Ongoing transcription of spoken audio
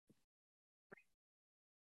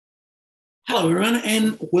Hello, everyone,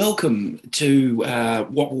 and welcome to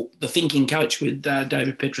the Thinking Coach with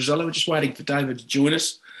David Petroziello. We're just waiting for David to join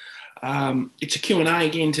us. It's a Q&A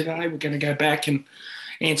again today. We're going to go back and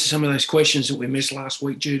answer some of those questions that we missed last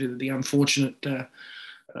week due to the unfortunate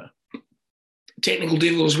technical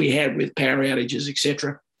difficulties we had with power outages,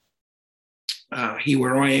 etc. Here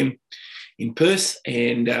where I am in Perth,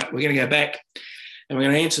 and we're going to go back and we're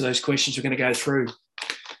going to answer those questions. We're going to go through.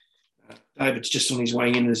 David's just on his way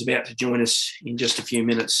in and is about to join us in just a few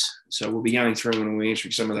minutes. So we'll be going through and we'll be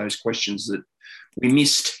answering some of those questions that we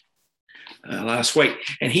missed last week.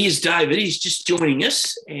 And here's David. He's just joining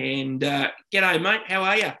us. And g'day, mate. How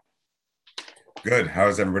are you? Good.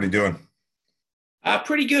 How's everybody doing?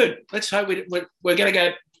 Pretty good. Let's hope we're going to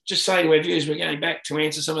go, just say to our viewers, we're going back to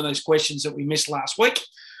answer some of those questions that we missed last week.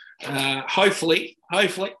 Hopefully,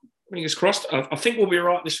 fingers crossed. I think we'll be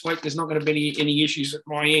right this week. There's not going to be any issues at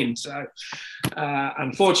my end. So,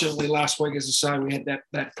 unfortunately, last week, as I say, we had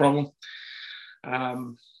that problem.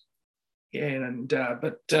 But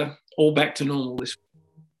all back to normal this week.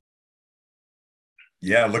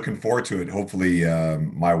 Yeah, looking forward to it. Hopefully,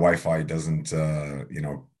 my Wi-Fi doesn't,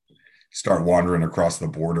 start wandering across the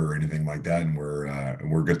border or anything like that, and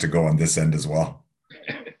we're good to go on this end as well.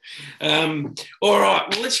 All right.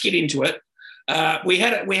 Well, let's get into it. We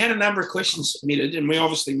had a number of questions submitted, and we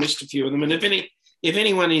obviously missed a few of them. And if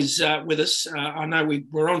anyone is with us, I know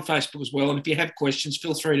we're on Facebook as well. And if you have questions,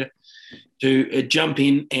 feel free to jump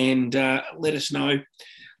in and let us know.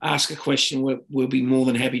 Ask a question. We'll be more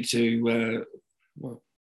than happy to.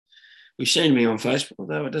 We seem to be on Facebook,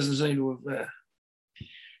 although it doesn't seem to have.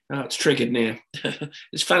 It's triggered now.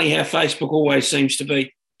 It's funny how Facebook always seems to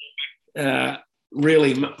be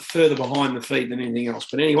really further behind the feed than anything else.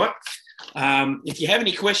 But anyway. If you have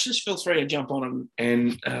any questions, feel free to jump on them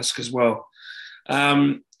and ask as well.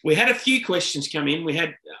 We had a few questions come in.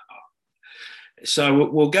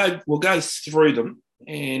 So we'll go through them,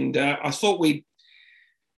 and I thought we'd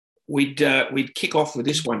kick off with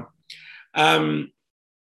this one. How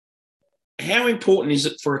important is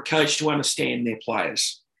it for a coach to understand their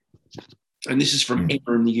players? And this is from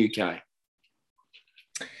Emma in the UK.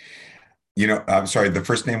 I'm sorry. The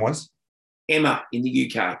first name was Emma in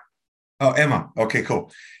the UK. Oh, Emma. Okay,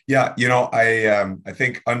 cool. Yeah, I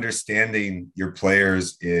think understanding your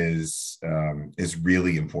players is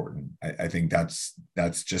really important. I think that's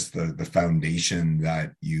just the foundation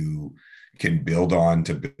that you can build on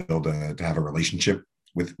to have a relationship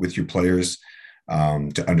with your players,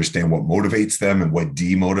 to understand what motivates them and what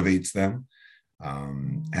demotivates them.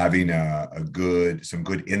 Having some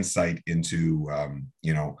good insight into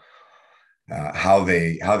how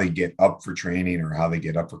they get up for training or how they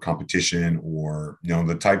get up for competition, or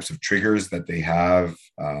the types of triggers that they have.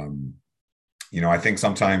 I think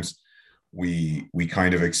sometimes we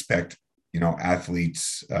kind of expect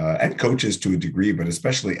athletes and coaches to a degree, but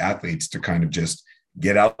especially athletes, to kind of just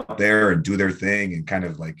get out there and do their thing and kind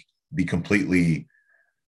of like be completely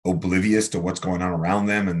oblivious to what's going on around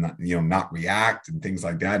them and not react and things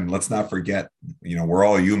like that. And let's not forget, we're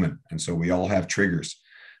all human, and so we all have triggers.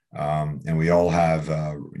 And we all have,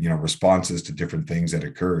 responses to different things that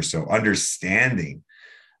occur. So understanding,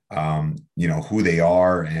 who they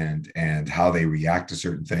are and how they react to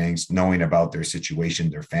certain things, knowing about their situation,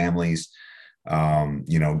 their families,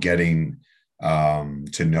 getting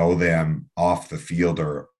to know them off the field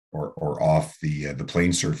or off the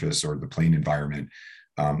playing surface or the playing environment,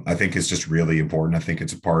 I think is just really important. I think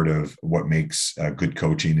it's a part of what makes good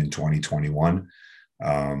coaching in 2021.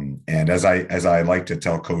 And as I like to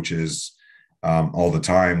tell coaches all the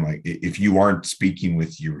time, like if you aren't speaking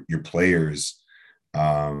with your players,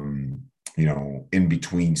 in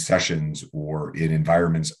between sessions or in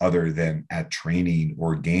environments other than at training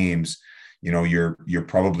or games, you're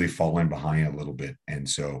probably falling behind a little bit. And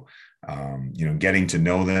so, getting to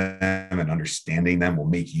know them and understanding them will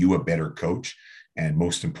make you a better coach. And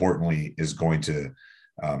most importantly, is going to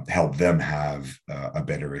help them have a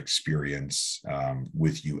better experience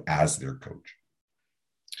with you as their coach.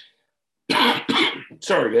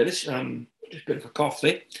 Sorry about this. Just a bit of a cough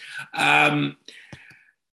there.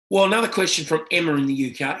 Well, another question from Emma in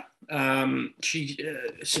the UK. She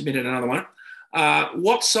submitted another one.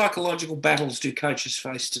 What psychological battles do coaches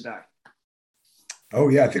face today? Oh,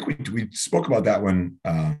 yeah. I think we spoke about that one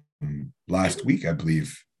last week, I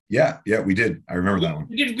believe. Yeah, we did. I remember that one.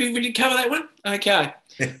 We did cover that one? Okay.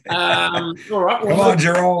 All right. Well, come on,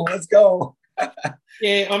 Jerome. Let's go.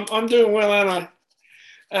 Yeah, I'm doing well, aren't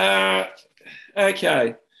I?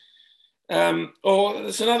 Okay.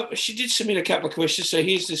 There's another. She did submit a couple of questions, so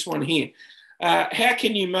here's this one here. How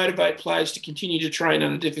can you motivate players to continue to train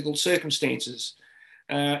under difficult circumstances?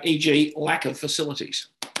 e.g. lack of facilities?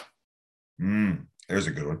 There's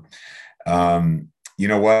a good one. You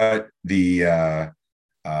know what?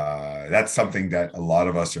 That's something that a lot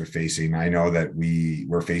of us are facing. I know that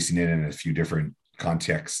we're facing it in a few different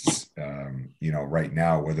contexts, right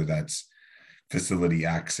now, whether that's facility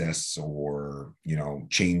access or,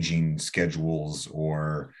 changing schedules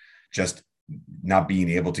or just not being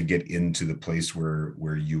able to get into the place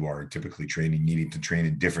where you are typically training, needing to train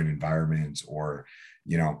in different environments, or,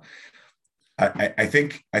 I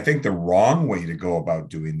think the wrong way to go about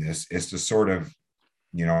doing this is to sort of,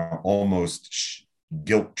 almost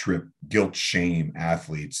guilt shame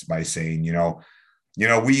athletes by saying,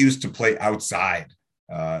 we used to play outside.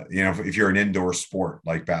 If you're an indoor sport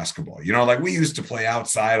like basketball, like we used to play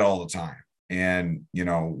outside all the time. And,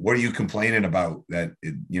 what are you complaining about that,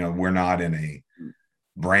 we're not in a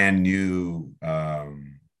brand new,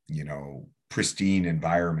 pristine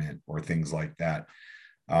environment or things like that.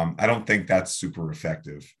 I don't think that's super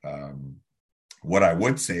effective. What I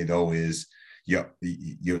would say, though, is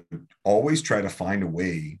you always try to find a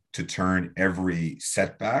way to turn every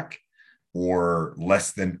setback or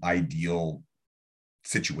less than ideal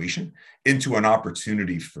situation into an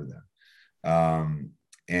opportunity for them.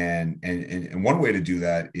 And one way to do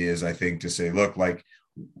that is, I think, to say, look, like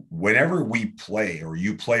whenever we play or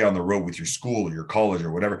you play on the road with your school or your college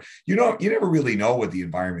or whatever, you never really know what the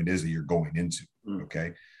environment is that you're going into.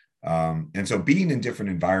 Okay. And so being in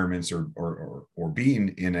different environments or being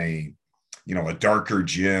in a darker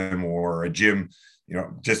gym or a gym,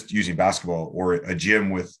 just using basketball, or a gym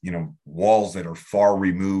with, walls that are far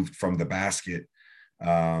removed from the basket,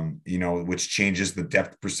 which changes the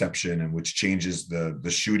depth perception and which changes the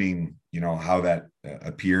shooting, how that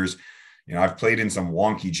appears. I've played in some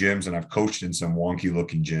wonky gyms and I've coached in some wonky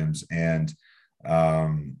looking gyms, and,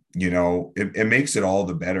 it makes it all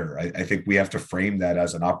the better. I think we have to frame that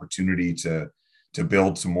as an opportunity to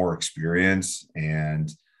build some more experience. And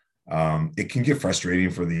it can get frustrating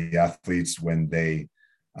for the athletes when they,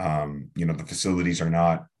 the facilities are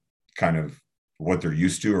not kind of what they're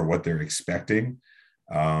used to or what they're expecting.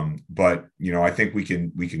 But I think we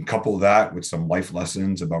can couple that with some life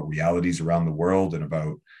lessons about realities around the world and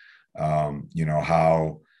about, how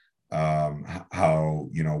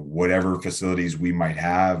whatever facilities we might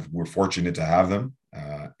have, we're fortunate to have them.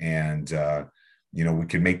 And we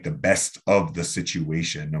can make the best of the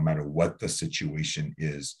situation, no matter what the situation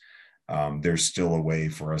is. There's still a way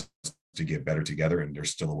for us to get better together, and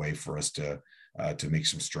there's still a way for us to make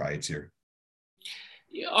some strides here.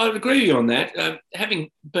 Yeah, I'd agree with you on that.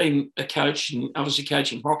 Having been a coach and obviously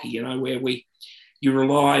coaching hockey, where you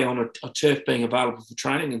rely on a turf being available for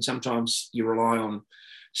training, and sometimes you rely on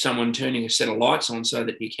someone turning a set of lights on so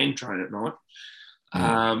that you can train at night.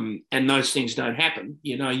 And those things don't happen.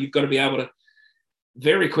 You've got to be able to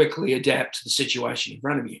very quickly adapt to the situation in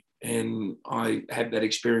front of you. And I had that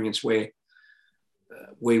experience where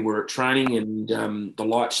we were at training and the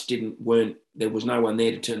lights there was no one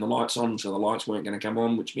there to turn the lights on, so the lights weren't going to come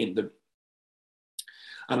on, which meant that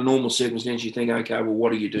under normal circumstances you think, okay, well,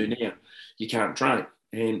 what do you do now? You can't train.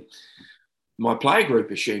 And my play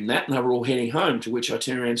group assumed that, and they were all heading home, to which I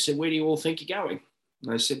turned around and said, where do you all think you're going?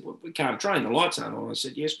 And they said, well, we can't train, the lights aren't on. I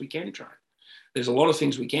said, yes, we can train. There's a lot of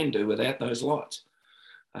things we can do without those lights.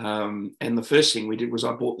 And the first thing we did was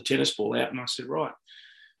I bought the tennis ball out, and I said, right,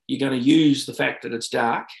 you're going to use the fact that it's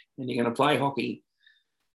dark and you're going to play hockey.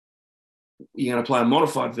 You're going to play a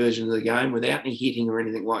modified version of the game without any hitting or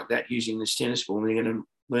anything like that using this tennis ball. And you're going to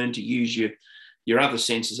learn to use your other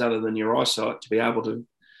senses other than your eyesight to be able to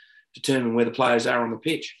determine where the players are on the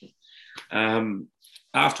pitch.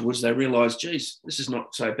 Afterwards, they realised, geez, this is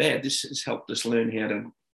not so bad. This has helped us learn how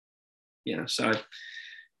to, so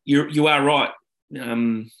you are right.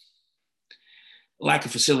 Lack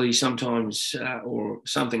of facility sometimes, or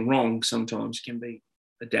something wrong sometimes, can be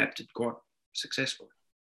adapted quite successfully.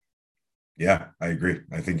 Yeah, I agree.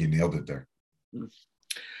 I think you nailed it there.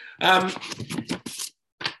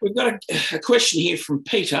 We've got a question here from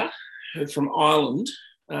Peter from Ireland.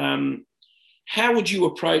 How would you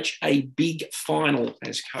approach a big final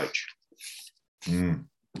as coach?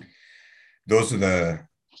 Those are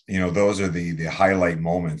the highlight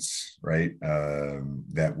moments, right?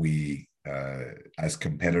 That we, as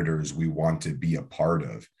competitors, we want to be a part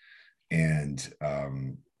of. And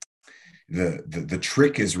the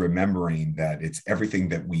trick is remembering that it's everything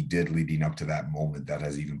that we did leading up to that moment that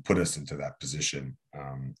has even put us into that position,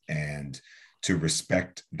 and to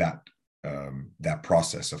respect that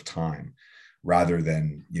process of time, rather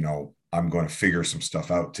than, I'm going to figure some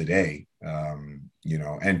stuff out today,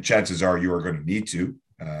 and chances are you are going to need to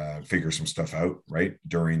figure some stuff out, right,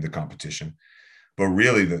 during the competition. But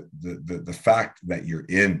really the fact that you're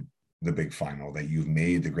in the big final, that you've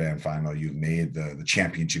made the grand final, you've made the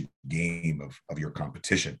championship game of your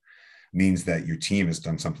competition, means that your team has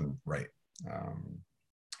done something right. For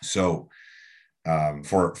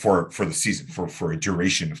the season, for a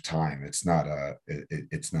duration of time, it's not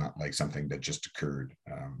like something that just occurred.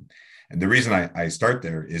 And the reason I start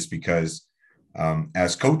there is because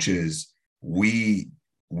as coaches, we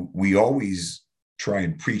always try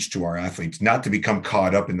and preach to our athletes not to become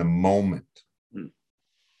caught up in the moment,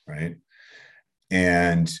 right?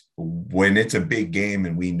 And when it's a big game,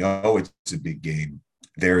 and we know it's a big game,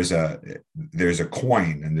 there's a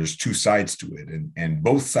coin, and there's two sides to it, and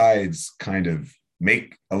both sides kind of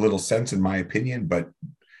make a little sense, in my opinion, but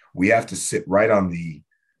we have to sit right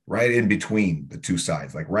in between the two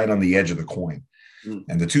sides, like right on the edge of the coin.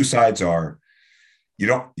 And the two sides are, you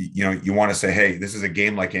want to say, hey, this is a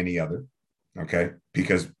game like any other. Okay.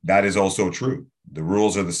 Because that is also true. The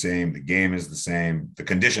rules are the same. The game is the same. The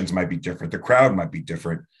conditions might be different. The crowd might be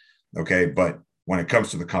different. Okay. But when it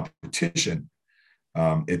comes to the competition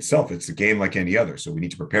itself, it's a game like any other. So we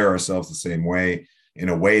need to prepare ourselves the same way, in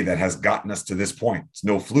a way that has gotten us to this point. It's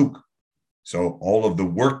no fluke. So all of the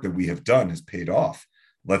work that we have done has paid off.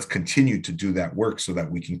 Let's continue to do that work so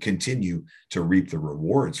that we can continue to reap the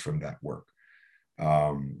rewards from that work.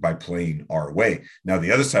 By playing our way. Now,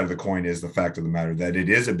 the other side of the coin is the fact of the matter that it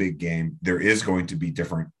is a big game. There is going to be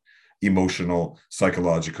different emotional,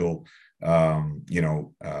 psychological,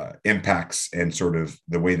 impacts, and sort of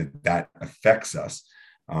the way that affects us.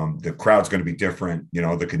 The crowd's going to be different.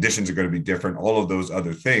 The conditions are going to be different. All of those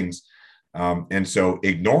other things. And so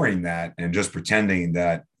ignoring that and just pretending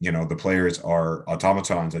that, the players are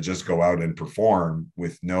automatons that just go out and perform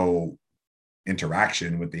with no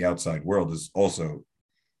interaction with the outside world is also,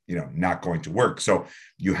 not going to work. So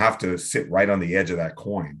you have to sit right on the edge of that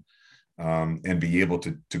coin, and be able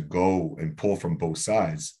to go and pull from both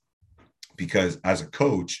sides, because as a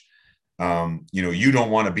coach, you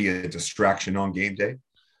don't want to be a distraction on game day,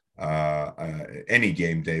 any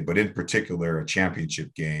game day, but in particular a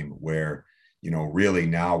championship game where, really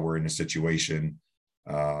now we're in a situation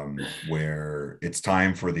where it's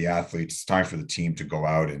time for the athletes, it's time for the team to go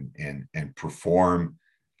out and perform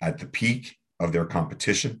at the peak of their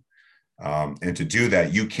competition. And to do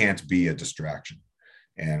that, you can't be a distraction.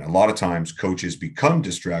 And a lot of times coaches become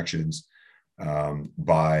distractions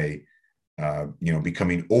by,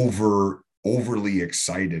 becoming overly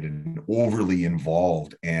excited and overly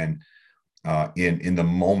involved, and in the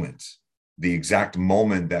moment, the exact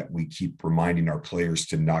moment that we keep reminding our players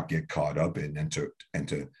to not get caught up in, and to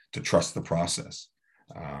trust the process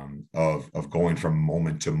of going from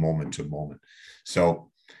moment to moment to moment. So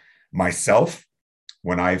myself,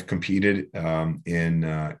 when I've competed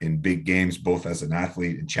in big games, both as an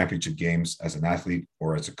athlete, in championship games as an athlete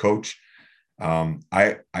or as a coach,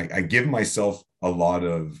 I give myself a lot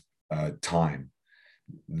of time.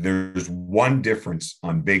 There's one difference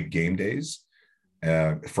on big game days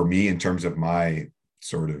for me in terms of my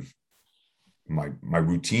sort of my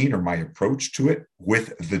routine or my approach to it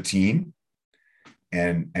with the team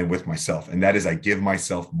and with myself. And that is, I give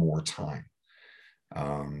myself more time.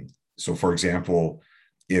 So for example,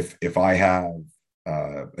 if I have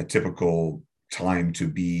a typical time to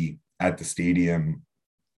be at the stadium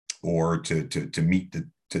or to meet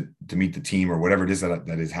the team or whatever it is that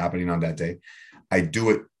is happening on that day, I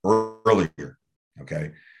do it earlier.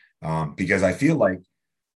 Okay. Because I feel like,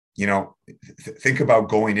 think about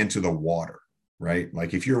going into the water, right?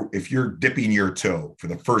 Like if you're dipping your toe for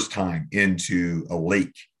the first time into a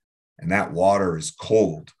lake and that water is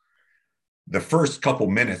cold, the first couple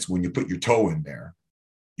minutes when you put your toe in there,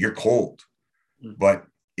 you're cold. But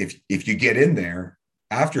if you get in there,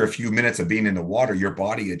 after a few minutes of being in the water, your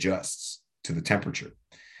body adjusts to the temperature.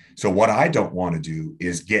 So what I don't want to do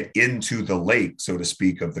is get into the lake, so to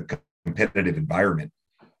speak, of the competitive environment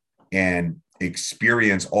and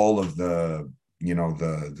experience all of the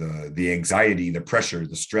anxiety, the pressure,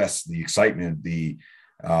 the stress, the excitement, the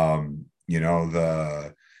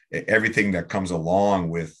everything that comes along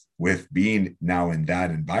with being now in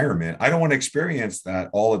that environment. I don't want to experience that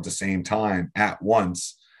all at the same time at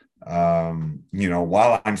once,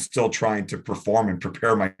 while I'm still trying to perform and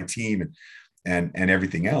prepare my team and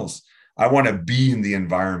everything else. I want to be in the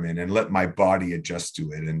environment and let my body adjust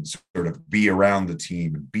to it and sort of be around the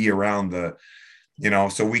team and be around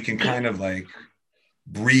so we can kind of like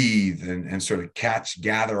breathe and sort of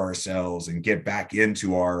gather ourselves and get back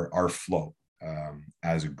into our flow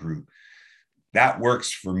as a group. That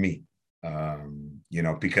works for me,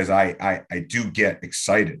 because I do get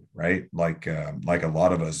excited, right? Like a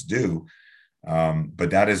lot of us do. But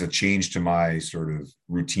that is a change to my sort of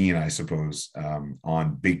routine, I suppose,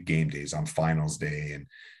 on big game days, on finals day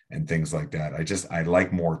and things like that. I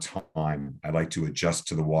like more time. I like to adjust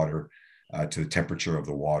to the water, to the temperature of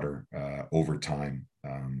the water over time.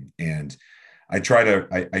 And I try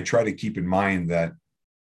to keep in mind that,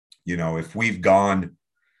 if we've gone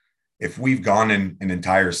in an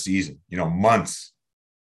entire season, months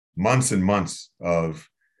and months of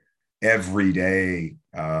every day,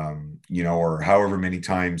 or however many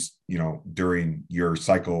times, during your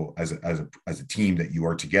cycle as a team that you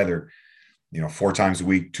are together, 4 times a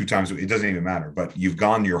week, 2 times a week, it doesn't even matter, but you've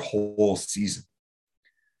gone your whole season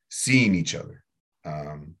seeing each other.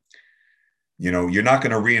 You're not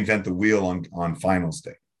going to reinvent the wheel on finals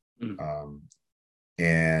day.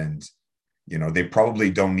 And, they probably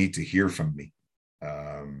don't need to hear from me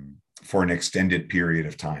for an extended period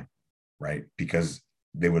of time, right? Because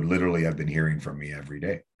they would literally have been hearing from me every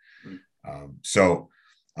day. So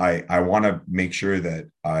I want to make sure that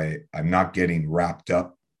I'm not getting wrapped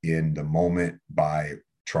up in the moment by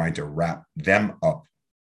trying to wrap them up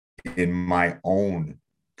in my own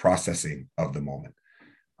processing of the moment.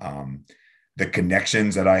 The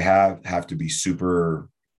connections that I have to be super,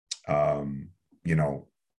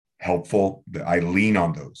 helpful. I lean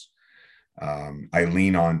on those. I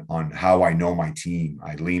lean on how I know my team.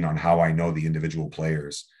 I lean on how I know the individual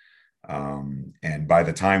players. And by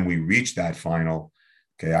the time we reach that final,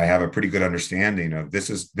 okay, I have a pretty good understanding of this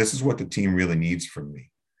is what the team really needs from me.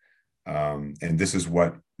 And this is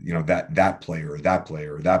what, that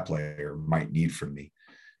player might need from me.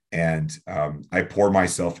 And I pour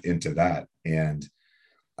myself into that. And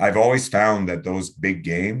I've always found that those big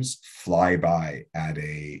games fly by at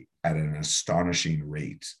an astonishing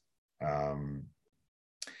rate.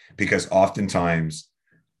 Because oftentimes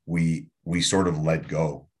we sort of let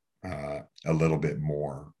go a little bit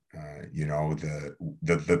more,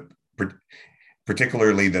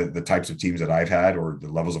 particularly the types of teams that I've had, or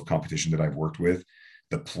the levels of competition that I've worked with,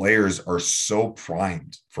 the players are so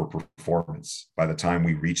primed for performance by the time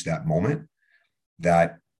we reach that moment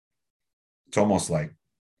that it's almost like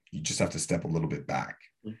you just have to step a little bit back.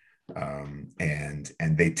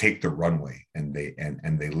 And they take the runway and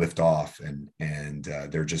they lift off and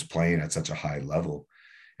they're just playing at such a high level.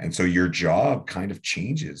 And so your job kind of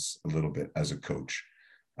changes a little bit as a coach.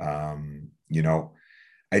 I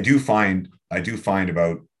do find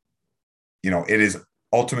about, it is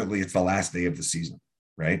ultimately, it's the last day of the season,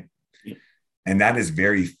 right? Yeah. And that is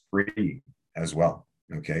very free as well.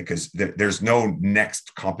 Okay. Because there's no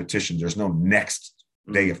next competition. There's no next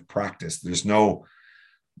day of practice. There's no,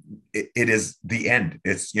 it is the end.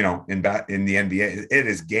 It's, in the NBA, it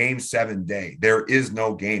is game 7 day. There is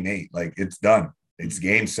no game 8. Like, it's done. It's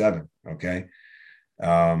game 7. Okay.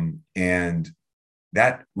 And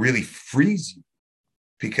that really frees you,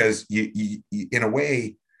 because you in a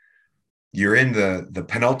way, you're in the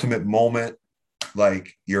penultimate moment.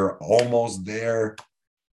 Like, you're almost there.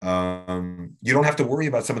 You don't have to worry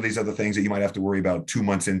about some of these other things that you might have to worry about 2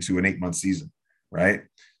 months into an 8-month season, right?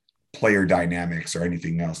 Player dynamics or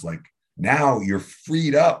anything else. Like, now you're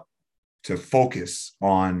freed up to focus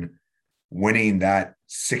on winning that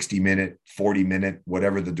 60-minute, 40-minute,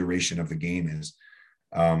 whatever the duration of the game is.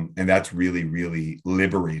 And that's really, really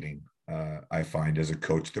liberating. I find, as a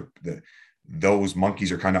coach, those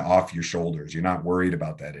monkeys are kind of off your shoulders. You're not worried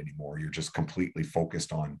about that anymore. You're just completely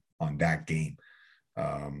focused on that game,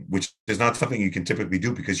 which is not something you can typically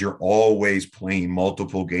do, because you're always playing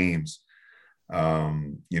multiple games.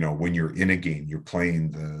 When you're in a game, you're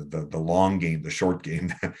playing the long game, the short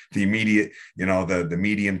game, the immediate, the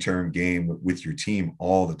medium term game with your team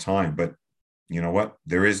all the time. But you know what?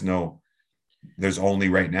 There's only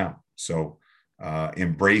right now. So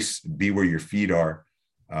be where your feet are,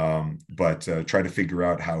 but try to figure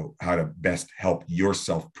out how to best help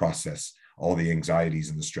yourself process all the anxieties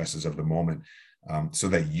and the stresses of the moment, so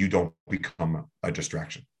that you don't become a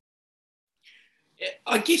distraction.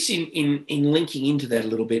 I guess in linking into that a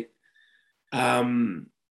little bit,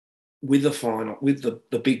 with the final, with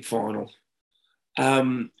the big final,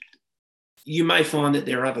 you may find that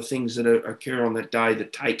there are other things that occur on that day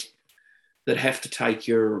that have to take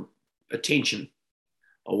your attention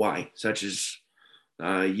away, such as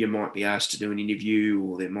you might be asked to do an interview,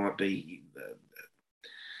 or there might be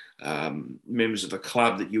members of the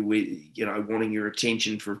club that wanting your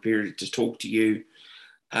attention for a period to talk to you.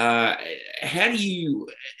 How do you,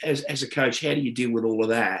 as a coach, how do you deal with all of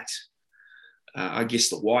that? I guess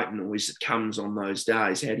the white noise that comes on those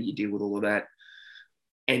days, how do you deal with all of that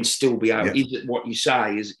and still be able, is it what you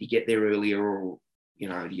say, is it you get there earlier, or,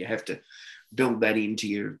 do you have to build that into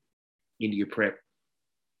your prep?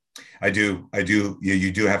 I do.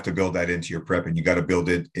 You do have to build that into your prep, and you got to build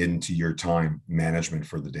it into your time management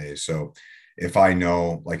for the day. So if I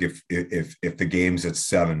know, like if the game's at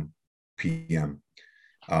 7 p.m.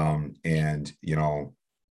 And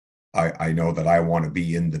I know that I want to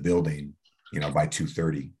be in the building, by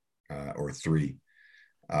 2:30 or 3,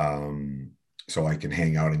 so I can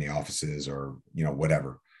hang out in the offices or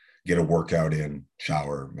whatever, get a workout in,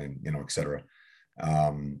 shower, and et cetera.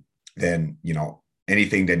 Then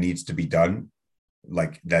anything that needs to be done,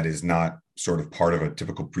 like that is not sort of part of a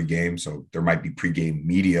typical pregame. So there might be pregame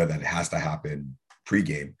media that has to happen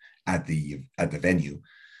pregame at the venue.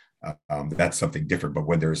 That's something different. But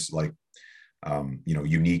when there's like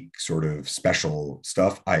unique sort of special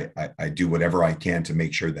stuff, I do whatever I can to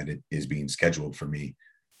make sure that it is being scheduled for me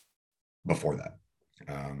before that.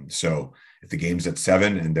 So if the game's at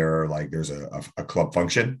 7 and there's a club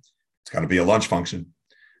function, it's got to be a lunch function,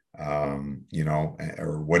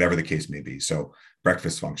 or whatever the case may be. So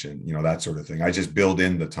breakfast function, that sort of thing. I just build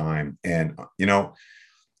in the time, and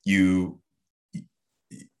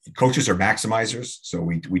coaches are maximizers. So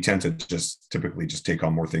we tend to just typically just take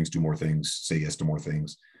on more things, do more things, say yes to more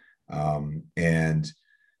things. And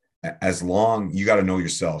as long, you got to know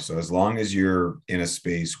yourself. So as long as you're in a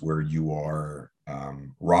space where you are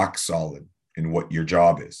rock solid in what your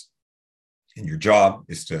job is, and your job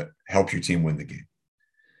is to help your team win the game.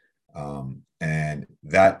 And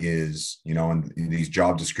that is, in these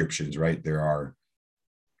job descriptions, right, there are,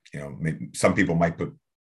 some people might put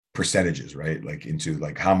percentages, right, like into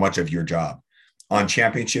like how much of your job on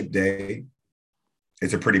championship day,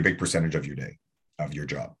 it's a pretty big percentage of your day, of your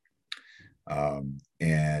job.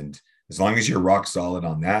 And as long as you're rock solid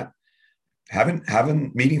on that,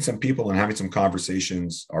 meeting some people and having some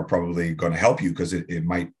conversations are probably going to help you, because it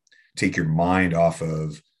might take your mind off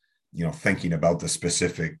of, thinking about the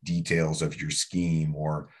specific details of your scheme,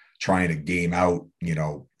 or trying to game out,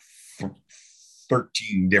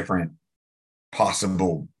 13 different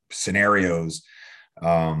possible scenarios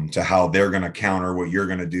to how they're going to counter what you're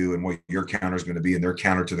going to do and what your counter is going to be, and their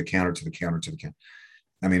counter to the counter to the counter to the counter.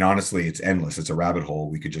 I mean, honestly, it's endless. It's a rabbit hole.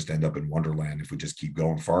 We could just end up in Wonderland if we just keep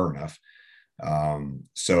going far enough.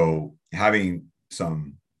 So having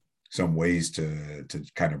some ways to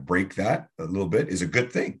kind of break that a little bit is a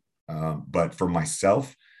good thing. But for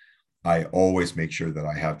myself, I always make sure that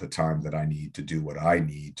I have the time that I need to do what I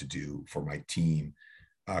need to do for my team,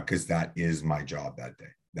 because that is my job that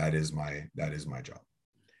day. That is my job.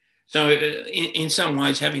 So in some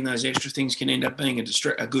ways, having those extra things can end up being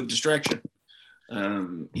a good distraction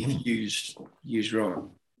if used right.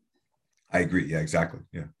 I agree. Yeah, exactly.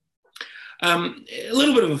 Yeah. A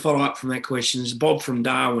little bit of a follow-up from that question is Bob from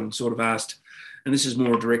Darwin sort of asked, and this is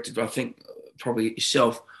more directed, I think, probably at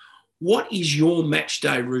yourself. What is your match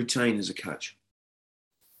day routine as a coach?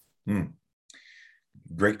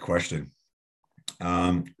 Great question.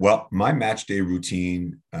 Well, my match day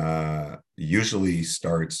routine usually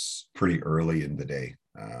starts pretty early in the day.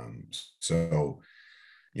 So,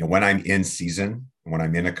 when I'm in season, when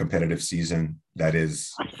I'm in a competitive season, that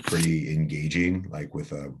is pretty engaging, like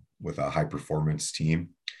with a high performance team.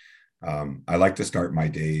 I like to start my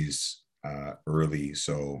days early.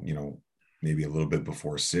 So, maybe a little bit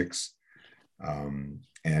before 6.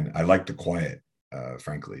 And I like the quiet,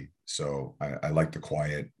 frankly. So I like the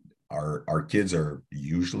quiet. Our kids are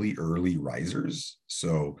usually early risers.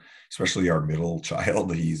 So especially our middle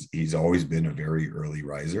child, he's always been a very early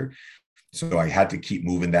riser. So I had to keep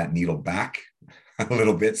moving that needle back a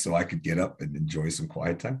little bit so I could get up and enjoy some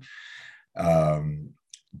quiet time.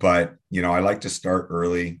 But, I like to start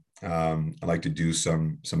early. I like to do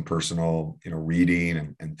some personal,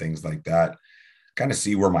 reading and things like that, kind of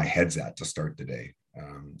see where my head's at to start the day.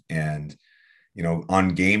 And, on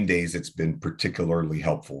game days, it's been particularly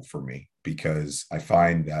helpful for me, because I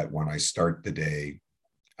find that when I start the day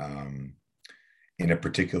in a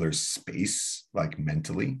particular space, like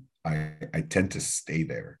mentally, I tend to stay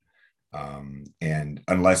there. And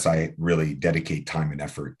unless I really dedicate time and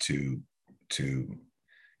effort to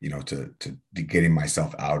getting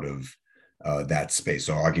myself out of that space.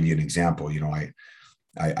 So I'll give you an example.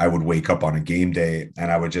 I would wake up on a game day and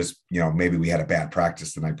I would just, maybe we had a bad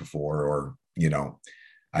practice the night before, or,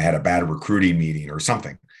 I had a bad recruiting meeting or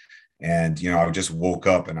something. And, I just woke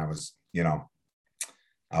up and I was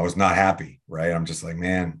not happy. Right. I'm just like,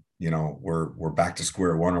 man, we're back to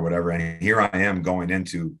square one or whatever. And here I am going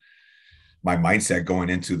into my mindset going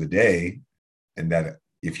into the day. And that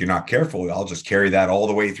if you're not careful, I'll just carry that all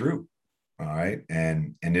the way through. All right.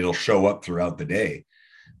 And it'll show up throughout the day.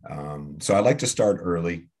 So I like to start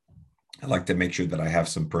early. I like to make sure that I have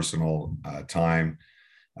some personal time.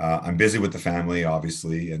 I'm busy with the family,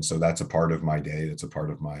 obviously, and so that's a part of my day. That's a part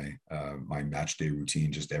of my my match day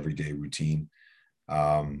routine, just everyday routine.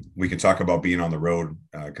 We can talk about being on the road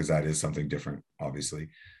because that is something different, obviously,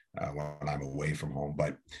 when I'm away from home.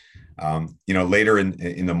 But later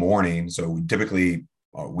in the morning, so typically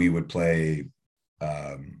we would play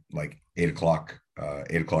like 8 o'clock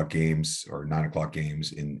games or 9 o'clock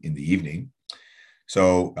games in the evening.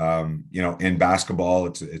 So in basketball,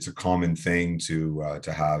 it's a common thing to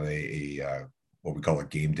have a what we call a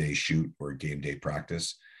game day shoot or a game day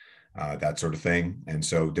practice, that sort of thing. And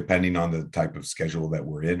so depending on the type of schedule that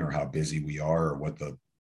we're in or how busy we are or what the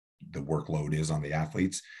workload is on the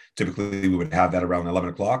athletes, typically we would have that around 11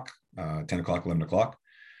 o'clock, 10 o'clock, 11 o'clock.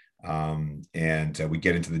 And we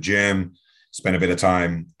get into the gym, spend a bit of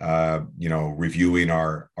time, reviewing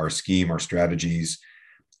our scheme, our strategies.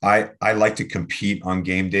 I like to compete on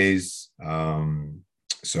game days.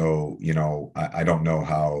 So, I don't know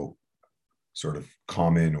how sort of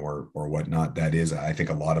common or whatnot that is. I think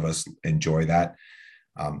a lot of us enjoy that.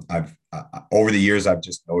 Over the years, I've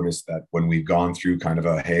just noticed that when we've gone through kind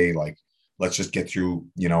of hey, like, let's just get through,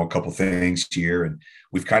 a couple things here. And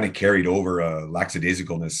we've kind of carried over a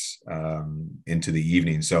lackadaisicalness into the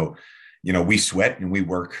evening. So, we sweat and we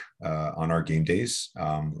work on our game days.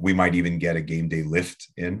 We might even get a game day lift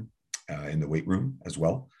in the weight room as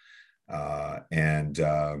well.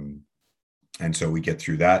 And so we get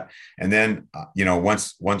through that. And then,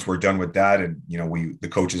 once we're done with that and, the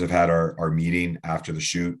coaches have had our meeting after the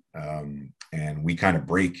shoot, and we kind of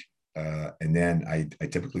break. And then I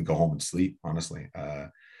typically go home and sleep, honestly.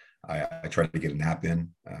 I try to get a nap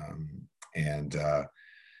in. And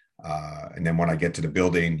then when I get to the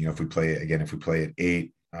building, if we play at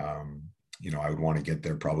 8, I would want to get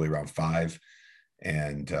there probably around 5.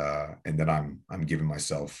 And then I'm giving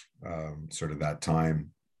myself sort of that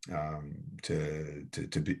time to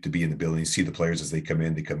be in the building, see the players as they come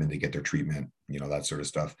in, they get their treatment, that sort of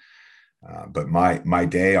stuff. But my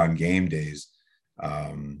day on game days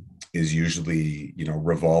is usually,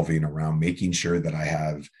 revolving around making sure that I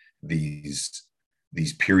have these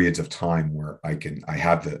periods of time where I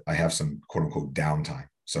have some quote unquote downtime.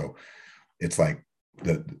 So it's like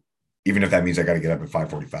even if that means I got to get up at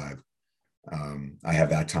 5:45, I have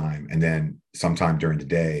that time. And then sometime during the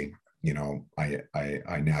day,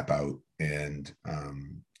 I nap out and,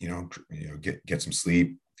 get some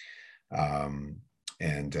sleep.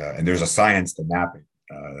 And there's a science to napping,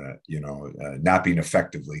 napping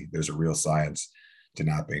effectively. There's a real science to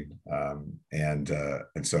napping. And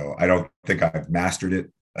so I don't think I've mastered it,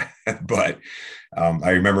 but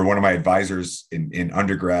I remember one of my advisors in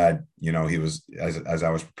undergrad, he was, as I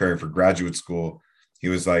was preparing for graduate school, he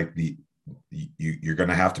was like, you're going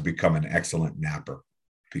to have to become an excellent napper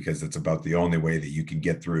because it's about the only way that you can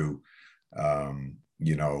get through,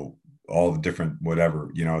 all the different, whatever,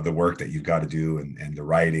 the work that you've got to do and the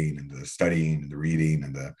writing and the studying and the reading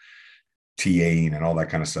and the TAing and all that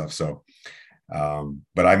kind of stuff. So,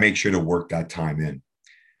 but I make sure to work that time in.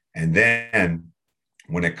 And then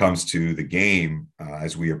when it comes to the game,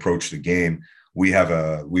 as we approach the game, we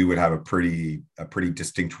would have a pretty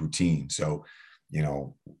distinct routine. So,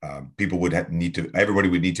 everybody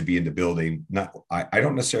would need to be in the building. I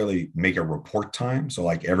don't necessarily make a report time. So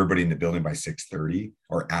like everybody in the building by 6:30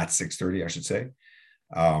 or at 6:30, I should say.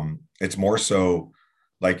 It's more so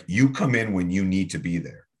like you come in when you need to be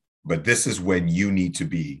there, but this is when you need to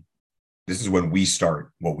be. This is when we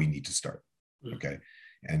start what we need to start. Okay.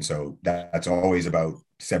 And so that's always about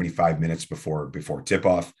 75 minutes before tip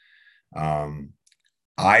off.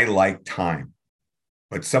 I like time,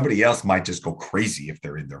 but somebody else might just go crazy if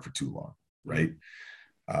they're in there for too long. Right.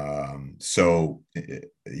 So,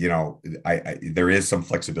 there is some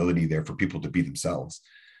flexibility there for people to be themselves.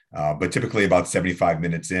 But typically about 75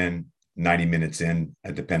 minutes in, 90 minutes in,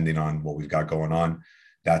 depending on what we've got going on,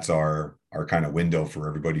 that's our kind of window for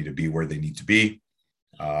everybody to be where they need to be.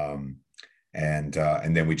 And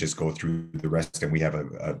then we just go through the rest, and we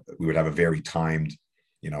would have a very timed,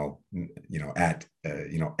 at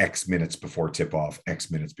X minutes before tip off,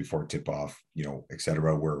 X minutes before tip off, et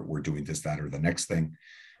cetera. We're doing this, that, or the next thing.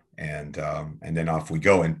 And then off we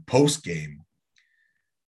go. And post game,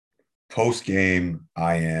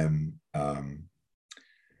 I am,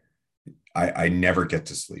 I never get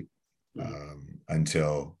to sleep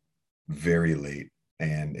until very late.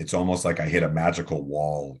 And it's almost like I hit a magical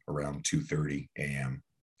wall around 2:30 a.m.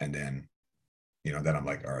 And then, then I'm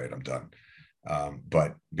like, all right, I'm done.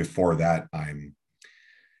 But before that, I'm,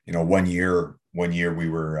 one year we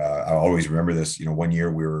were, I always remember this, one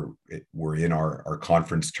year we were in our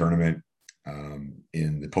conference tournament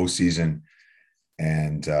in the postseason.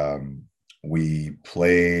 And We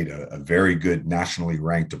played a very good nationally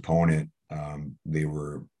ranked opponent. They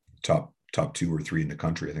were top 2 or 3 in the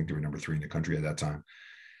country. I think they were number 3 in the country at that time.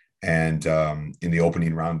 And in the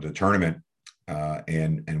opening round of the tournament,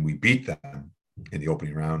 and we beat them in the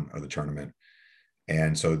opening round of the tournament.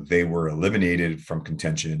 And so they were eliminated from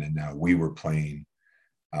contention, and now we were playing.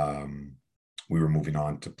 We were moving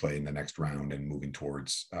on to play in the next round and moving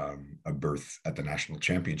towards a berth at the national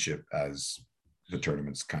championship, as the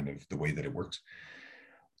tournament's kind of the way that it works.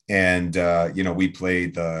 And we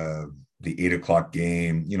played the 8 o'clock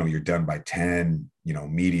game. You're done by 10.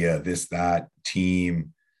 Media, this, that,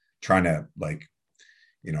 team, trying to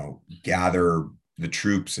gather the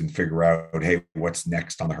troops and figure out, hey, what's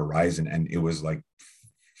next on the horizon. And it was like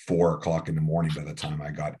 4 o'clock in the morning by the time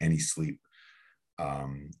I got any sleep.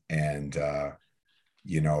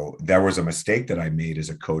 There was a mistake that I made as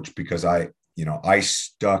a coach, because I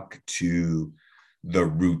stuck to the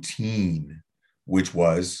routine, which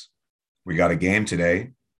was, we got a game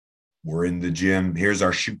today. We're in the gym. Here's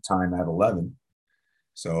our shoot time at 11.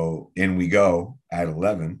 So in we go at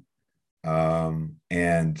 11.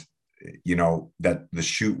 That the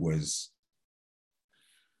shoot was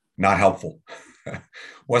not helpful.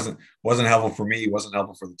 wasn't helpful for me. Wasn't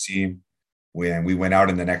helpful for the team. When we went out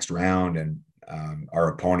in the next round, and our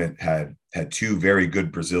opponent had 2 very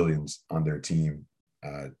good Brazilians on their team,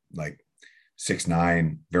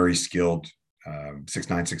 6'9", very skilled, 6'9",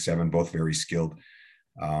 6'7", both very skilled.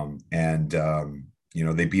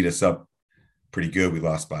 They beat us up pretty good. We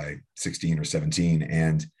lost by 16 or 17.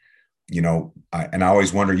 And, I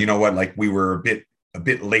always wonder, we were a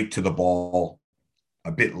bit late to the ball,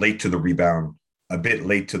 a bit late to the rebound, a bit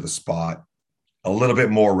late to the spot, a little bit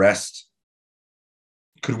more rest.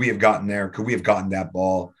 Could we have gotten there? Could we have gotten that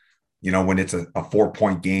ball, when it's a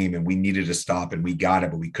 4-point game and we needed to stop and we got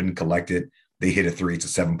it, but we couldn't collect it? They hit a 3, it's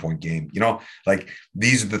a 7-point game.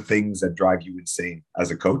 These are the things that drive you insane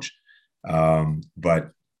as a coach.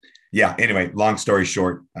 But yeah, anyway, long story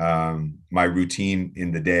short, my routine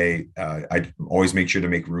in the day, I always make sure to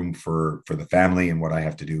make room for the family and what I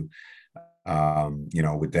have to do,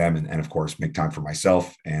 with them. And of course, make time for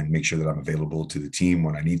myself and make sure that I'm available to the team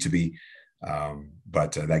when I need to be.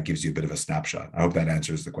 But that gives you a bit of a snapshot. I hope that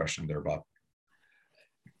answers the question there, Bob.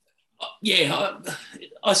 Yeah,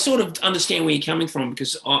 I sort of understand where you're coming from,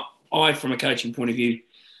 because I from a coaching point of view,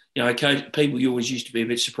 people, you always used to be a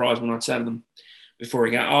bit surprised when I'd say to them before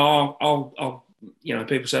I go, I'll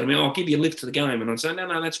people say to me, I'll give you a lift to the game. And I'd say,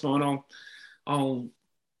 no, that's fine. I'll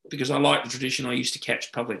because I like the tradition. I used to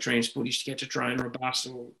catch public transport, used to catch a train or a bus,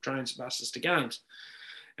 or trains and buses to games.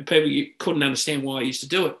 And people, you couldn't understand why I used to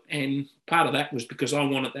do it. And part of that was because I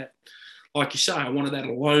wanted that, like you say, I wanted that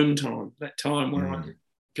alone time, that time where I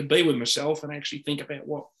could be with myself and actually think about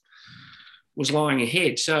what was lying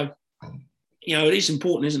ahead. So, it is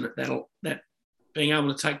important, isn't it, that being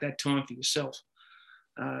able to take that time for yourself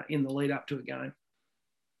in the lead up to a game.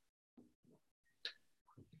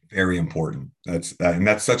 Very important.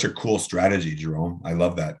 That's such a cool strategy, Jerome. I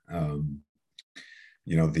love that.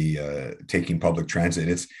 The taking public transit.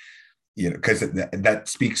 It's, because that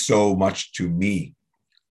speaks so much to me.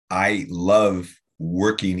 I love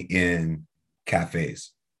working in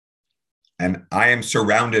cafes, and I am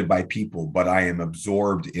surrounded by people, but I am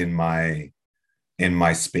absorbed in my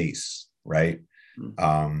space, right?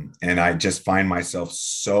 Mm-hmm. And I just find myself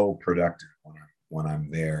so productive when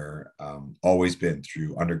I'm there. Always been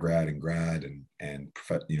through undergrad and grad and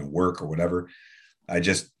work or whatever. I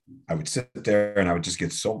would sit there and I would just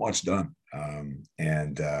get so much done.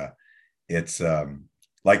 It's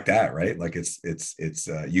like that, right? Like it's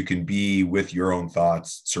you can be with your own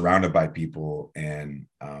thoughts, surrounded by people, and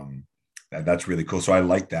that's really cool. So I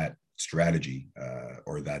like that strategy,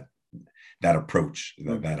 or that approach,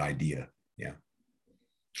 that idea. Yeah.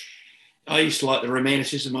 I used to like the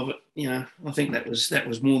romanticism of it. I think that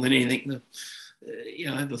was more than anything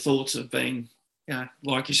the thoughts of being,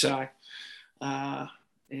 like you say,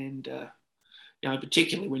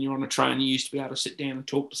 particularly when you're on a train, you used to be able to sit down and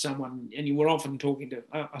talk to someone, and you were often talking to,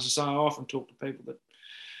 as I say, I often talk to people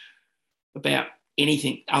about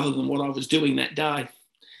anything other than what I was doing that day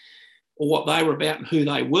or what they were about and who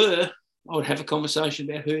they were. I would have a conversation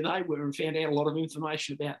about who they were and found out a lot of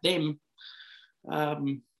information about them.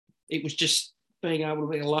 It was just being able to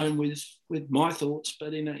be alone with my thoughts,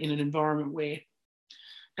 but in an environment where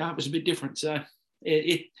it was a bit different. So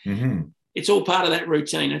it's all part of that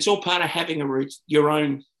routine. It's all part of having your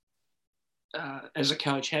own, as a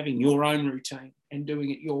coach, having your own routine and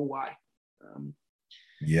doing it your way.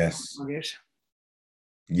 Yes. I guess.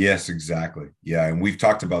 Yes, exactly. Yeah. And we've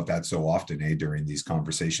talked about that so often, during these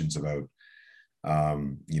conversations about,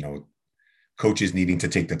 coaches needing to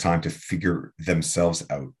take the time to figure themselves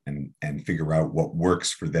out and figure out what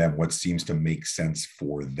works for them, what seems to make sense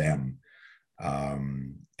for them.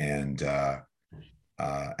 And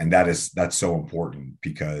that's so important,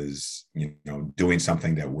 because, you know, doing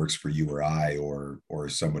something that works for you or I or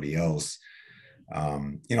somebody else,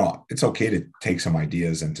 you know, it's okay to take some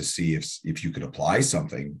ideas and to see if you could apply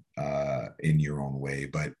something in your own way,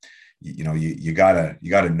 but you know, you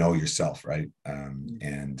gotta know yourself, right?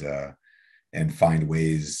 And find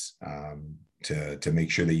ways to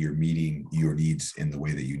make sure that you're meeting your needs in the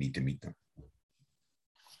way that you need to meet them.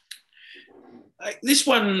 This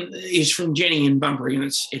one is from Jenny in Bunbury, and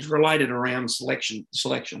it's related around selection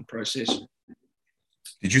process.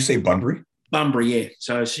 Did you say Bunbury? Bunbury, yeah.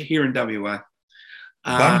 So it's here in WA.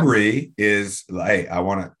 Bunbury is, hey, I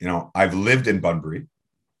want to, you know, I've lived in Bunbury.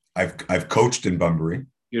 I've coached in Bunbury.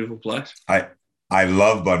 Beautiful place. I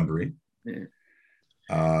love Bunbury. Yeah.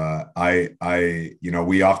 You know,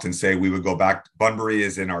 we often say we would go back. Bunbury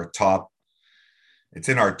is in our top. It's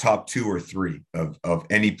in our top 2 or 3 of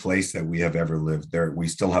any place that we have ever lived. There, we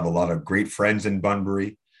still have a lot of great friends in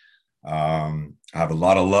Bunbury. I have a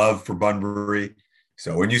lot of love for Bunbury.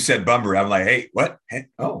 So when you said Bunbury, I'm like, hey, what? Hey,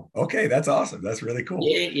 oh, okay, that's awesome. That's really cool.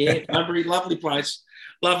 Yeah, Bunbury, lovely place.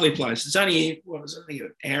 Lovely place. It's only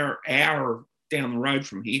an hour down the road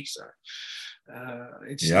from here. So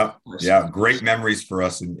yeah, great memories for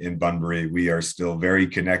us in Bunbury. We are still very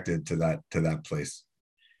connected to that place.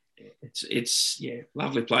 It's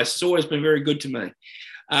lovely place. It's always been very good to me.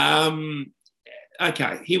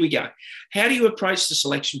 Okay, here we go. How do you approach the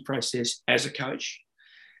selection process as a coach?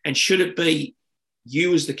 And should it be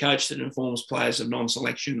you as the coach that informs players of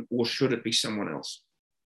non-selection, or should it be someone else?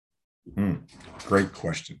 Great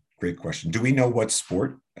question. Do we know what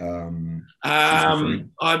sport?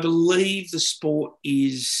 I believe the sport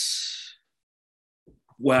is,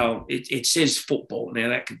 well, it says football. Now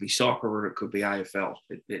that could be soccer or it could be AFL.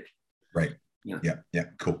 Right. Yeah.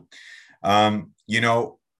 Cool. You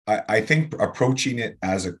know, I think approaching it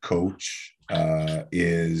as a coach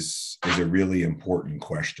is a really important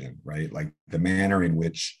question, right? Like the manner in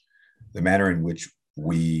which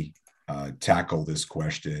we tackle this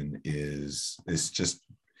question is just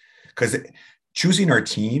because choosing our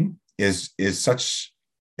team is such,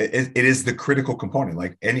 it is the critical component.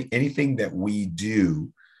 Like anything that we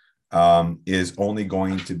do is only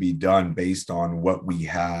going to be done based on what we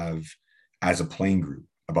have as a playing group,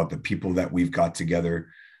 about the people that we've got together,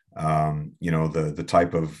 you know, the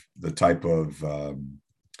type of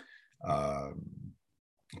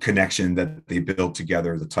connection that they build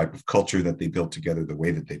together, the type of culture that they build together, the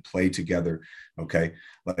way that they play together. Okay,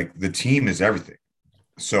 like the team is everything.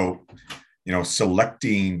 So, you know,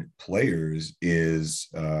 selecting players is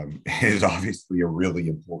obviously a really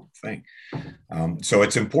important thing. So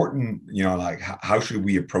it's important, you know, like how should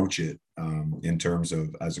we approach it in terms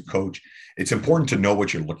of, as a coach? It's important to know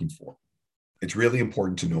what you're looking for. It's really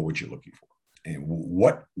important to know what you're looking for, and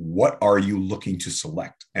what are you looking to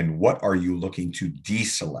select, and what are you looking to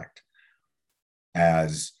deselect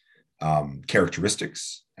as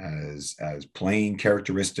characteristics, as playing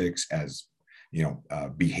characteristics, as, you know,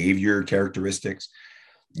 behavior characteristics.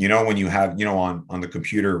 You know, when you have, you know, on the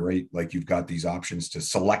computer, right, like you've got these options to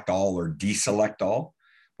select all or deselect all.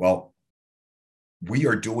 Well, we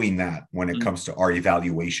are doing that when it comes to our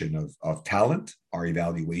evaluation of talent, our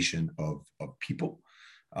evaluation of people,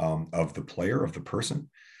 of the player, of the person.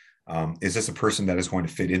 Is this a person that is going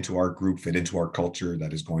to fit into our group, fit into our culture,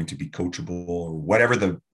 that is going to be coachable, or whatever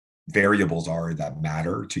the variables are that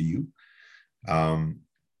matter to you?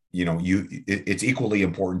 You know, it's equally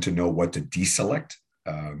important to know what to deselect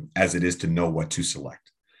as it is to know what to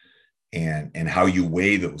select, and how you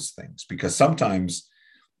weigh those things. Because sometimes,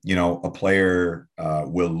 you know, a player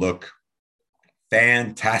will look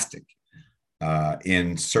fantastic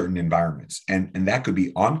in certain environments, and that could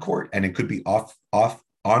be on court, and it could be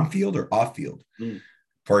on field or off field.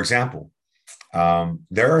 For example,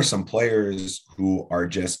 there are some players who are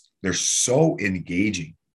they're so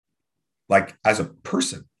engaging. Like as a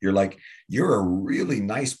person, you're a really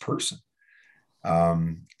nice person.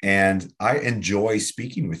 And I enjoy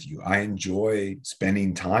speaking with you. I enjoy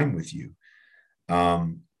spending time with you.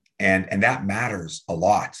 And that matters a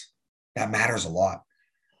lot.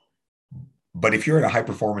 But if you're in a high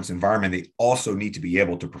performance environment, they also need to be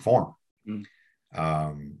able to perform.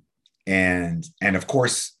 And of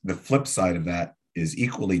course, the flip side of that is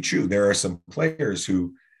equally true. There are some players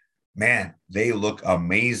who, man, they look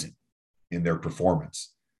amazing in their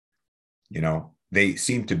performance. You know, they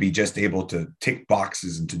seem to be just able to tick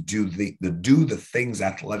boxes and to do the things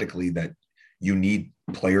athletically that you need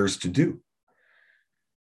players to do.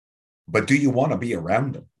 but do you want to be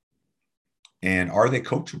around them? And are they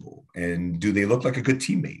coachable? And do they look like a good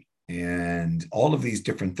teammate? And all of these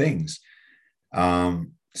different things.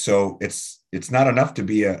 So it's not enough to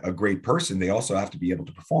be a great person. They also have to be able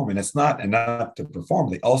to perform. And it's not enough to perform.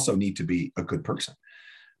 They also need to be a good person.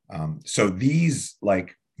 So these,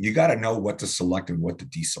 like, you got to know what to select and what to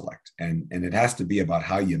deselect. And it has to be about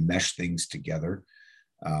how you mesh things together,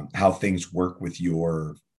 how things work with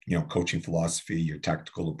your, coaching philosophy, your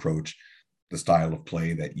tactical approach, the style of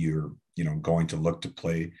play that you're, going to look to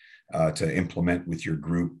play, to implement with your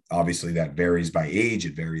group. Obviously that varies by age.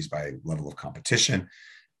 It varies by level of competition.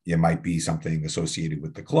 It might be something associated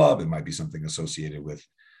with the club. It might be something associated with,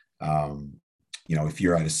 if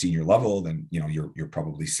you're at a senior level, then, you're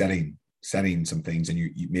probably setting some things,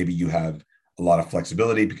 and maybe you have a lot of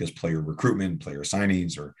flexibility because player recruitment, player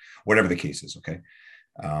signings, or whatever the case is. Okay.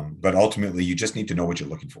 But ultimately you just need to know what you're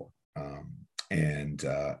looking for. And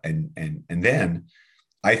then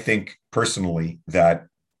I think personally that,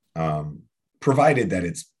 provided that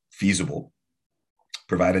it's feasible,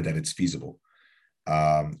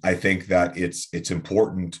 I think that it's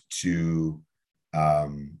important to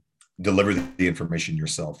deliver the information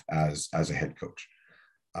yourself as a head coach.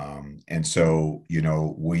 And so,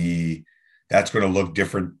 that's going to look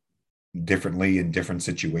differently in different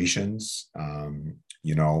situations.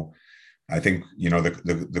 I think,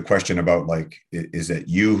 the question about, like, is it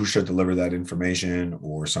you who should deliver that information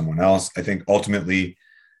or someone else? I think ultimately,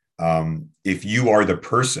 if you are the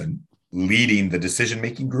person leading the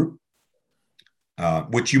decision-making group,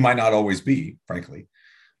 which you might not always be, frankly,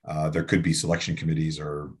 there could be selection committees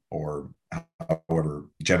or however,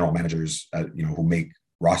 general managers, who make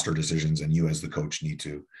roster decisions, and you as the coach need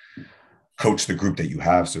to coach the group that you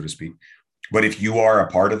have, so to speak. But if you are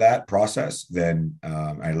a part of that process, then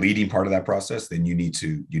a leading part of that process, then you need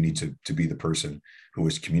to be the person who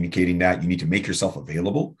is communicating that. You need to make yourself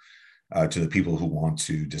available to the people who want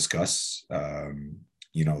to discuss,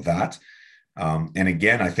 that. And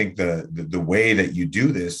again, I think the way that you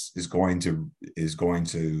do this is going to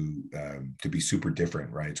be super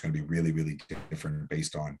different, right? It's going to be really, really different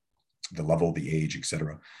based on the level, the age, et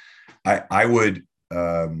cetera. I would.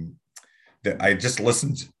 I just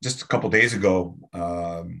listened just a couple of days ago.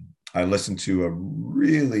 I listened to a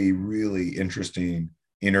really, really interesting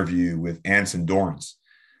interview with Anson Dorrance,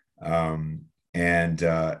 and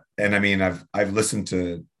I mean, I've listened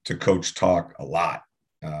to Coach talk a lot.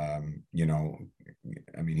 I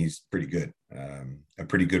mean, he's pretty good, a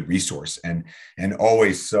pretty good resource, and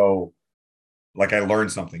always so. Like, I learn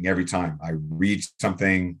something every time I read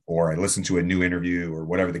something or I listen to a new interview or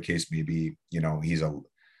whatever the case may be. He's a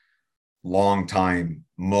long time,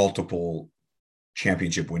 multiple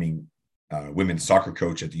championship winning women's soccer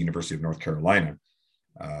coach at the University of North Carolina,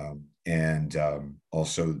 and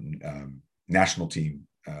also national team,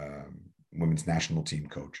 women's national team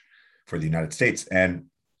coach for the United States. And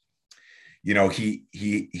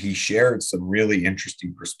he shared some really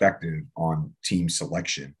interesting perspective on team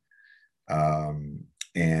selection,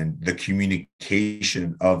 and the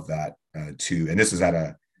communication of that and this is at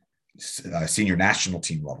a senior national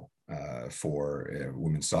team level for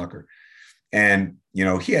women's soccer. And,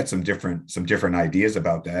 he had some different ideas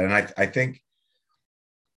about that. And I think,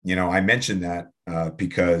 I mentioned that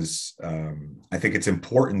because I think it's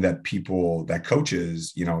important that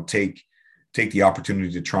coaches, take the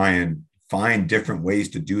opportunity to try and find different ways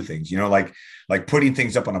to do things, like putting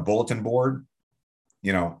things up on a bulletin board.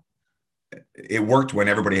 It worked when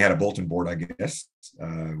everybody had a bulletin board, I guess.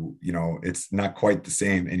 It's not quite the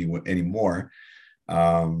same anymore.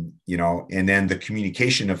 And then the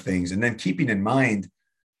communication of things, and then keeping in mind,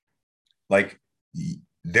 like,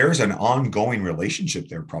 there's an ongoing relationship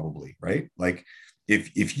there, probably, right? Like,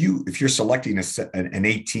 if you're selecting an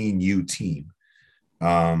 18U team,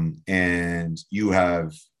 and you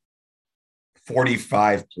have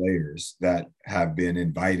 45 players that have been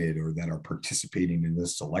invited or that are participating in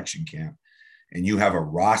this selection camp, and you have a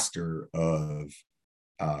roster of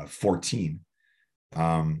 14,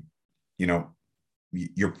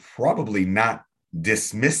 you're probably not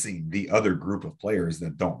dismissing the other group of players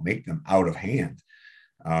that don't make them out of hand.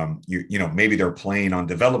 Maybe they're playing on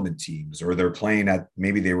development teams, or they're playing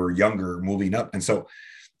maybe they were younger moving up. And so,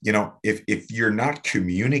 if you're not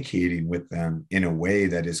communicating with them in a way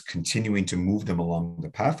that is continuing to move them along the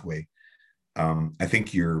pathway, I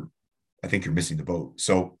think you're missing the boat.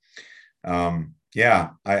 So,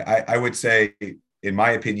 I would say, in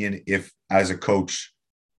my opinion, if as a coach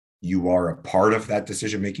you are a part of that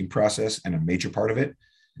decision-making process and a major part of it,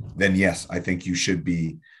 then yes, I think you should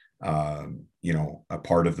be, a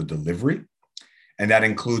part of the delivery. and that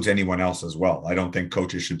includes anyone else as well. I don't think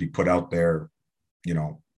coaches should be put out there,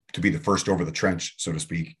 to be the first over the trench, so to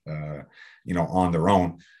speak, on their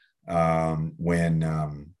own, when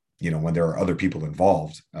there are other people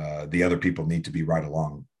involved. The other people need to be right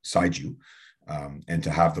alongside you, and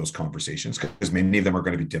to have those conversations, because many of them are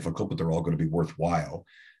going to be difficult, but they're all going to be worthwhile,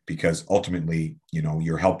 because ultimately,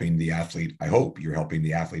 you're helping the athlete. I hope you're helping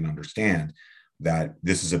the athlete understand that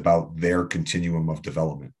this is about their continuum of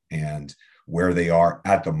development and where they are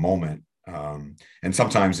at the moment. And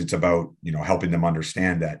sometimes it's about, helping them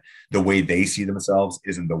understand that the way they see themselves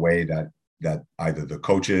isn't the way that either the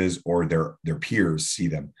coaches or their peers see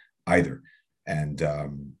them either. And,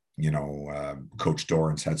 Coach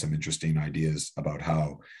Dorrance had some interesting ideas about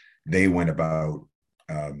how they went about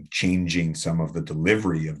changing some of the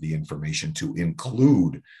delivery of the information to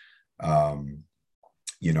include,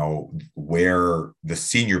 where the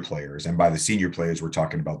senior players, and by the senior players, we're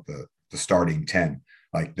talking about the starting 10,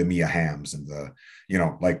 like the Mia Hams and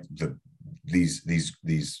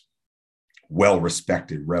these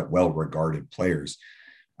well-respected, well-regarded players,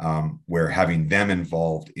 where having them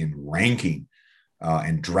involved in ranking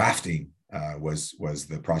and drafting was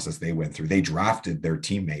the process they went through. They drafted their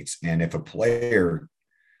teammates, and if a player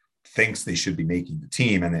thinks they should be making the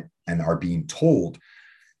team and are being told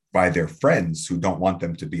by their friends who don't want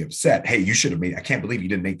them to be upset, hey, you should have made, I can't believe you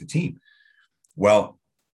didn't make the team. Well,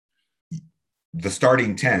 the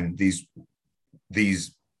starting 10,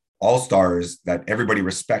 these all-stars that everybody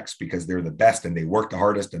respects because they're the best and they work the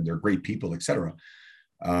hardest and they're great people, etc.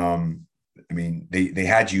 They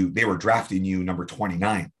were drafting you number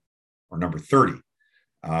 29 or number 30.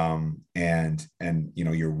 And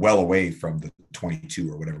you're well away from the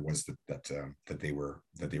 22 or whatever it was that they were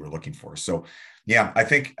looking for. So yeah, I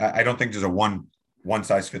don't think there's a one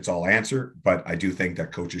size fits all answer, but I do think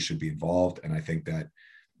that coaches should be involved. And I think that,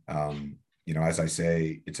 as I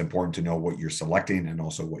say, it's important to know what you're selecting and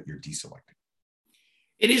also what you're deselecting.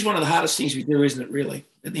 It is one of the hardest things we do, isn't it, really?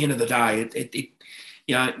 At the end of the day,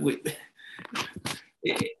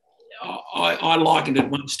 I likened it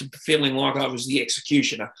once to feeling like I was the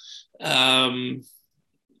executioner, when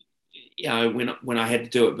I had to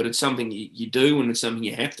do it. But it's something you do, and it's something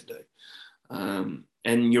you have to do.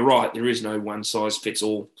 And you're right, there is no one size fits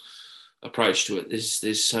all approach to it.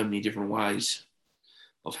 There's so many different ways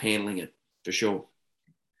of handling it, for sure.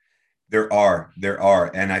 There are,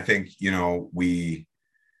 and I think we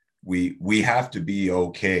have to be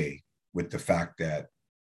okay with the fact that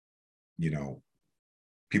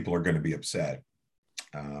people are going to be upset.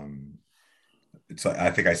 It's like,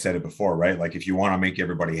 I think I said it before, right? Like, if you want to make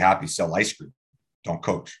everybody happy, sell ice cream, don't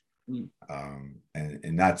coach.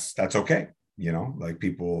 And that's okay. Like,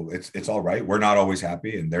 people, it's all right. We're not always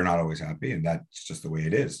happy and they're not always happy. And that's just the way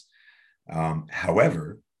it is.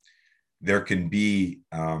 However, there can be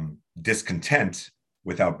discontent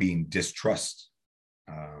without being distrust.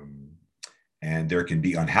 And there can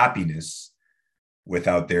be unhappiness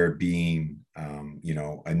without there being,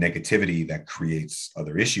 a negativity that creates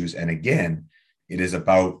other issues. And again, it is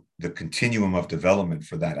about the continuum of development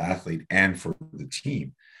for that athlete and for the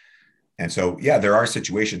team. And so, yeah, there are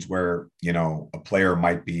situations where, a player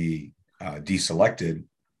might be deselected,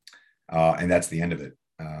 and that's the end of it,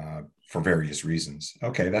 for various reasons.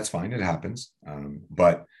 Okay, that's fine. It happens.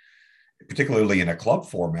 But particularly in a club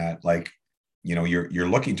format, like, you're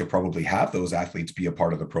looking to probably have those athletes be a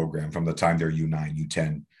part of the program from the time they're U9,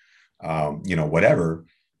 U10, whatever,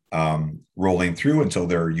 rolling through until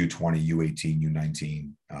they're U20, U18,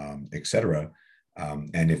 U19, et cetera.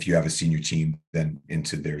 And if you have a senior team, then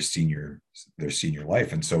into their senior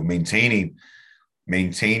life. And so maintaining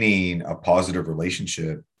a positive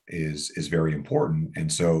relationship is very important.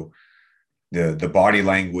 And so the body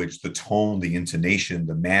language, the tone, the intonation,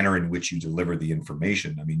 the manner in which you deliver the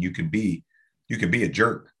information. I mean, you can be a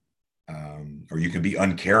jerk, or you can be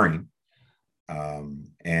uncaring,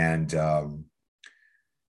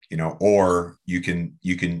 or you can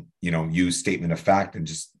use statement of fact and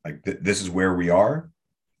just like, this is where we are.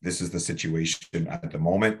 This is the situation at the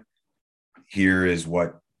moment. Here is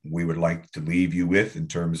what we would like to leave you with in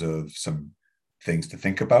terms of some things to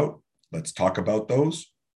think about. Let's talk about those.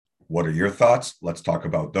 What are your thoughts? Let's talk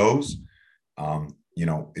about those.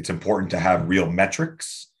 It's important to have real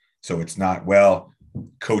metrics. So it's not, well,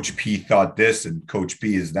 Coach P thought this and Coach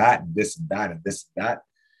P is that, and this and that, and this and that.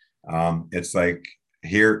 It's like,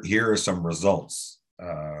 here are some results,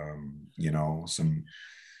 some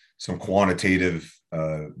quantitative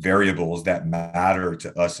variables that matter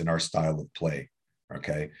to us in our style of play.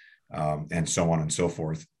 Okay. And so on and so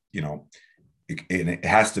forth. It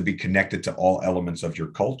has to be connected to all elements of your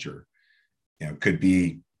culture. It could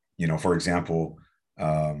be, for example,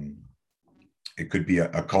 It could be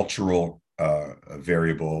a cultural a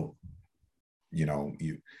variable.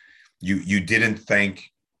 You didn't thank,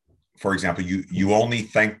 for example, you only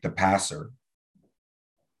thanked the passer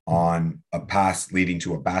on a pass leading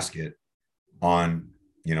to a basket on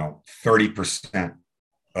 30%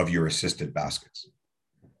 of your assisted baskets.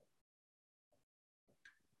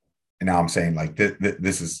 And now I'm saying, like,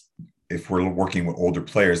 this is, if we're working with older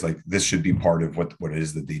players, like, this should be part of what it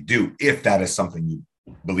is that they do, if that is something you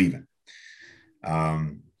believe in.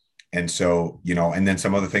 And so, and then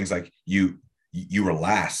some other things, like you were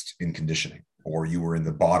last in conditioning, or you were in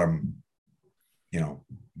the bottom,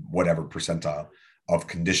 whatever percentile of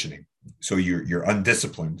conditioning. So you're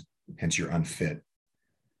undisciplined, hence you're unfit.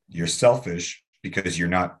 You're selfish because you're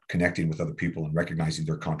not connecting with other people and recognizing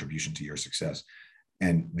their contribution to your success.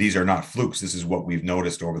 And these are not flukes. This is what we've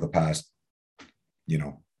noticed over the past,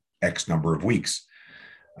 X number of weeks,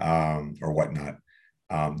 or whatnot.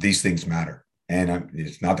 These things matter. And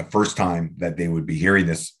it's not the first time that they would be hearing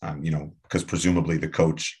this, because presumably the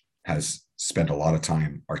coach has spent a lot of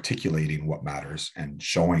time articulating what matters and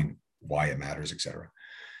showing why it matters, et cetera.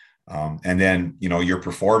 And then, your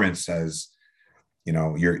performance says,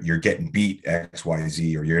 you're getting beat X, Y,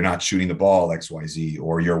 Z, or you're not shooting the ball X, Y, Z,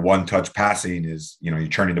 or your one touch passing is, you're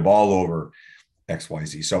turning the ball over X, Y,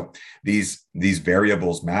 Z. So these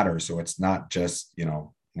variables matter. So it's not just,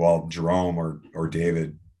 well, Jerome or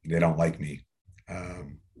David, they don't like me.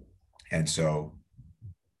 And so,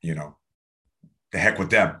 the heck with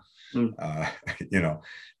them.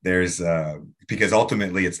 There's because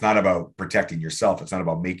ultimately it's not about protecting yourself. It's not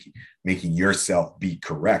about making yourself be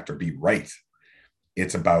correct or be right.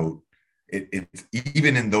 It's about it's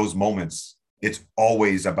even in those moments, it's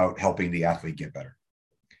always about helping the athlete get better.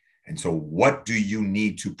 And so what do you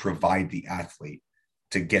need to provide the athlete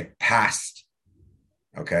to get past,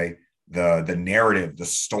 the narrative, the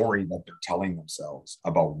story that they're telling themselves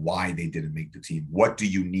about why they didn't make the team? What do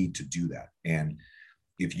you need to do that? And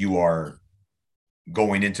if you are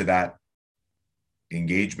going into that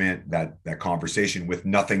engagement, that conversation with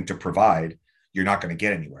nothing to provide, you're not going to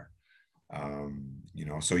get anywhere.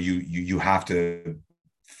 So you have to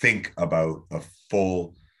think about a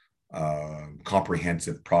full,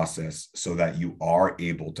 comprehensive process so that you are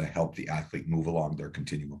able to help the athlete move along their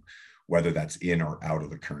continuum, whether that's in or out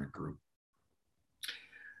of the current group.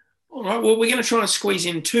 All right. Well, we're going to try and squeeze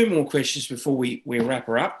in two more questions before we wrap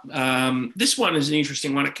her up. This one is an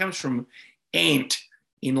interesting one. It comes from Ant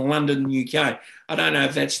in London, UK. I don't know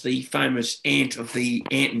if that's the famous Ant of the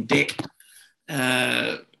Ant and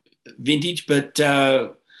Dec vintage, but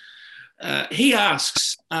he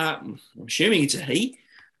asks, I'm assuming it's a he,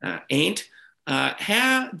 Ant,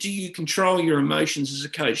 how do you control your emotions as a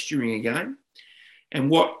coach during a game? And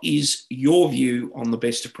what is your view on the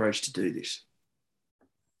best approach to do this?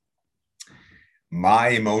 My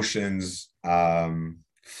emotions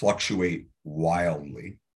fluctuate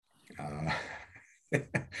wildly.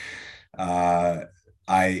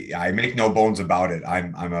 I make no bones about it.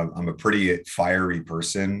 I'm a pretty fiery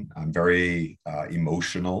person. I'm very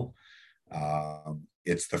emotional.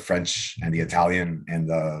 It's the French and the Italian and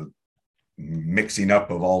the mixing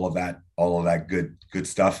up of all of that good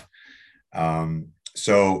stuff.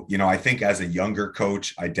 So I think as a younger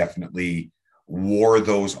coach, I definitely wore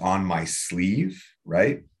those on my sleeve,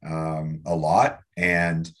 right? A lot.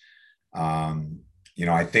 And,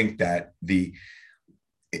 I think that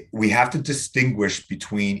we have to distinguish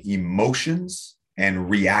between emotions and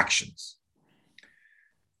reactions.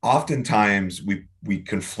 Oftentimes we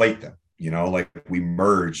conflate them, like we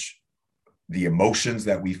merge the emotions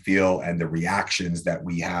that we feel and the reactions that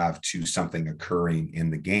we have to something occurring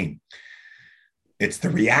in the game. It's the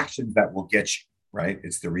reactions that will get you. Right?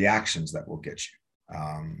 It's the reactions that will get you.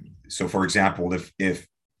 So for example,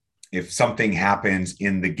 if something happens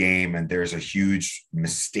in the game and there's a huge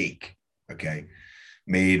mistake,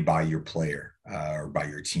 made by your player or by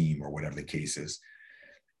your team or whatever the case is,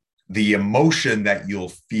 the emotion that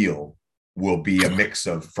you'll feel will be a mix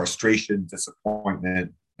of frustration,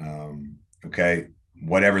 disappointment,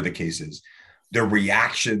 whatever the case is. The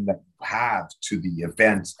reaction that you have to the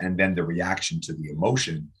event and then the reaction to the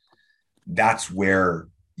emotion, that's where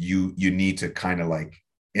you need to kind of like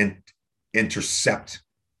intercept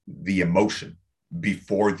the emotion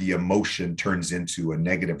before the emotion turns into a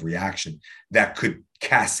negative reaction that could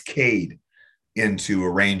cascade into a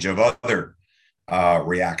range of other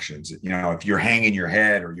reactions. If you're hanging your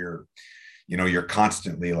head or you're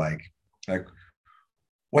constantly like,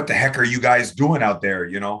 what the heck are you guys doing out there?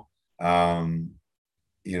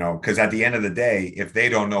 Because at the end of the day, if they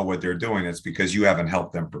don't know what they're doing, it's because you haven't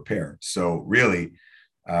helped them prepare. So really,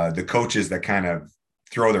 the coaches that kind of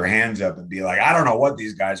throw their hands up and be like, I don't know what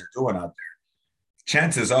these guys are doing out there,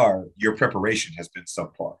 chances are your preparation has been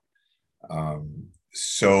subpar.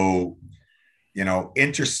 So,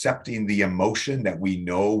 intercepting the emotion that we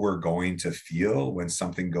know we're going to feel when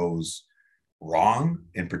something goes wrong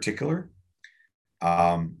in particular.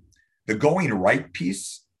 The going right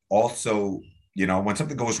piece also, when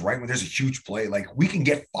something goes right, when there's a huge play, like we can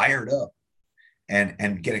get fired up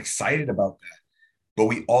and get excited about that. But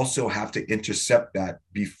we also have to intercept that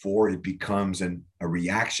before it becomes a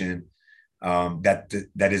reaction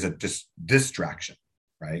that is a distraction,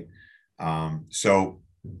 right? So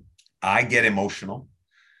I get emotional.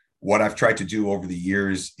 What I've tried to do over the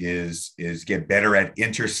years is get better at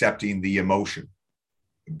intercepting the emotion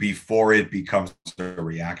before it becomes a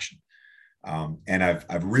reaction. And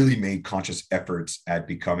I've really made conscious efforts at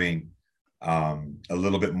becoming a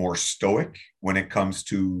little bit more stoic when it comes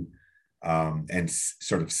to and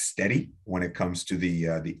sort of steady when it comes to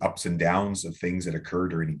the ups and downs of things that occur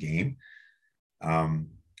during a game.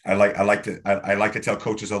 I like to tell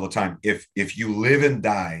coaches all the time, if you live and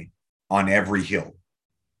die on every hill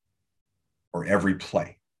or every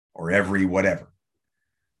play or every whatever,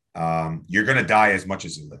 you're going to die as much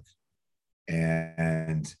as you live.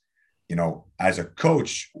 And as a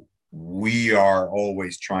coach, we are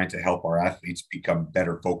always trying to help our athletes become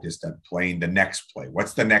better focused at playing the next play.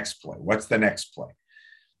 What's the next play? What's the next play?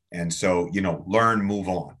 And so, learn, move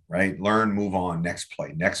on, right? Learn, move on, next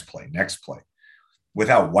play, next play, next play,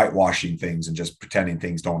 without whitewashing things and just pretending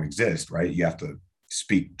things don't exist, right? You have to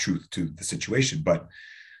speak truth to the situation, but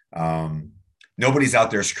nobody's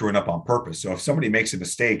out there screwing up on purpose. So if somebody makes a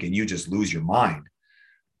mistake and you just lose your mind,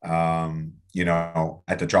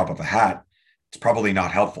 at the drop of a hat, it's probably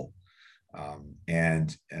not helpful.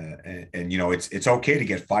 And it's okay to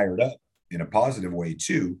get fired up in a positive way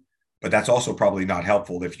too, but that's also probably not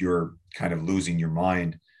helpful if you're kind of losing your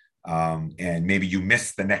mind, and maybe you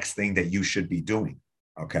miss the next thing that you should be doing.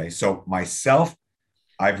 Okay. So myself,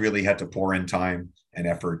 I've really had to pour in time and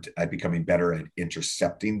effort at becoming better at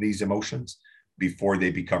intercepting these emotions before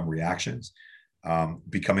they become reactions,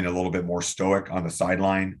 becoming a little bit more stoic on the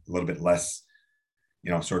sideline, a little bit less,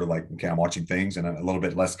 sort of like, okay, I'm watching things, and a little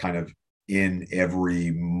bit less kind of in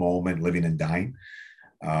every moment, living and dying.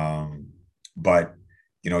 But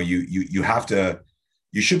you have to,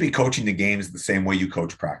 you should be coaching the games the same way you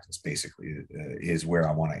coach practice, basically, is where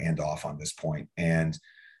I want to end off on this point. And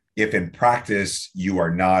if in practice you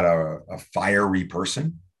are not a fiery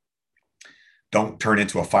person, don't turn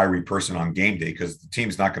into a fiery person on game day, because the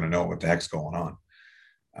team's not going to know what the heck's going on.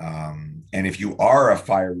 And if you are a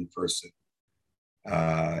fiery person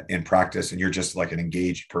in practice and you're just like an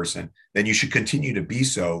engaged person, then you should continue to be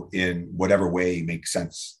so in whatever way makes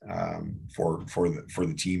sense for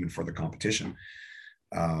the team and for the competition.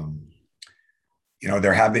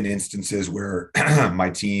 There have been instances where my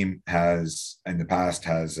team has in the past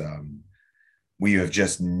we have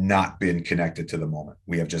just not been connected to the moment.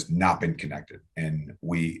 We have just not been connected, and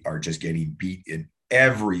we are just getting beat in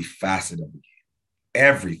every facet of the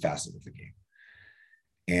game.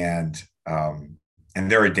 And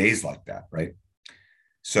there are days like that, right?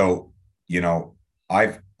 So,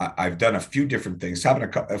 I've done a few different things,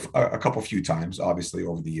 happened a few times, obviously,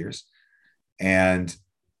 over the years. And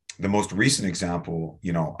the most recent example,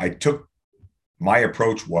 my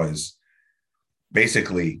approach was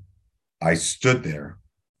basically, I stood there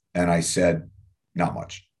and I said, not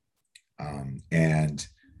much.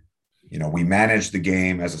 We managed the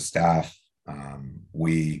game as a staff.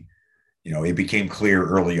 It became clear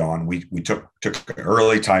early on. We took an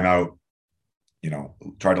early timeout,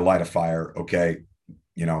 tried to light a fire. Okay.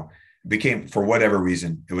 Became, for whatever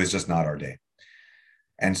reason, it was just not our day.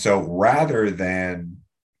 And so rather than,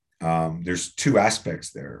 there's two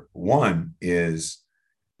aspects there. One is,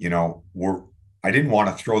 I didn't want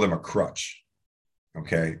to throw them a crutch,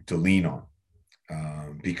 okay, to lean on,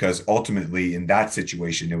 because ultimately in that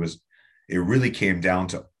situation, it really came down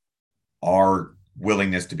to our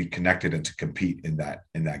willingness to be connected and to compete in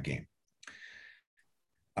that game.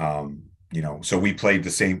 So we played the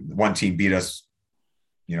same. One team beat us,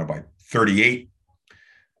 by 38,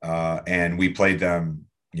 and we played them,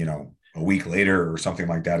 a week later or something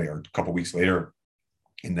like that, or a couple of weeks later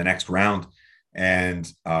in the next round.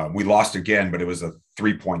 And we lost again, but it was a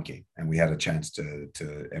 3-point game, and we had a chance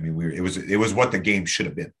it was what the game should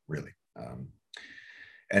have been, really.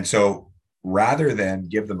 And so rather than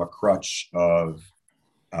give them a crutch of,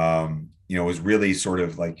 it was really sort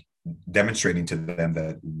of like demonstrating to them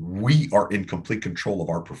that we are in complete control of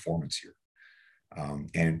our performance here.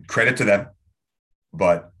 And credit to them,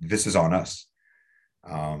 but this is on us.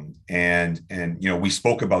 And we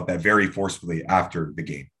spoke about that very forcefully after the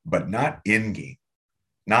game, but not in game.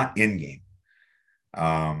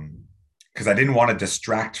 Because I didn't want to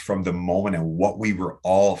distract from the moment and what we were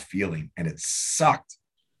all feeling. And it sucked.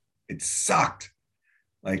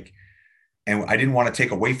 Like, and I didn't want to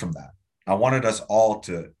take away from that. I wanted us all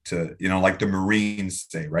to like the Marines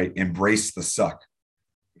say, right? Embrace the suck.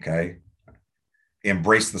 Okay.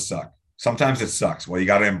 Embrace the suck. Sometimes it sucks. Well, you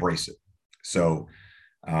got to embrace it. So,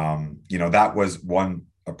 that was one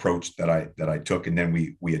approach that I took, and then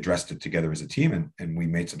we addressed it together as a team, and we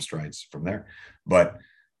made some strides from there. But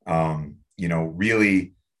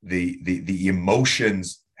really the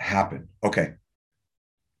emotions happen. Okay,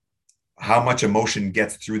 how much emotion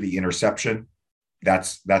gets through the interception,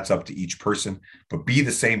 that's up to each person. But be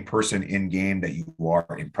the same person in game that you are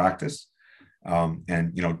in practice,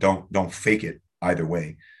 and don't fake it either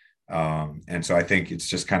way. And so I think it's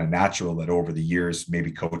just kind of natural that over the years,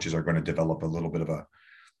 maybe coaches are going to develop a little bit of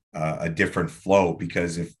a different flow,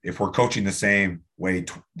 because if we're coaching the same way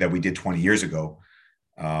that we did 20 years ago,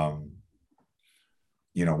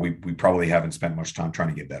 we probably haven't spent much time trying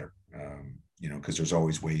to get better, because there's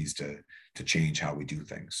always ways to change how we do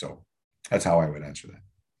things. So that's how I would answer that.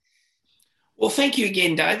 Well, thank you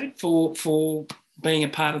again, David, for being a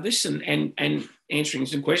part of this and answering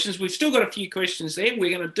some questions. We've still got a few questions there.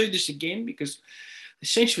 We're going to do this again because there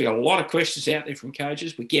seems to be a lot of questions out there from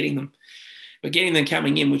coaches. We're getting them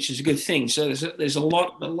coming in, which is a good thing. So there's a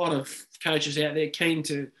lot of coaches out there keen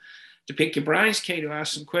to pick your brains, keen to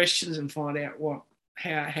ask some questions and find out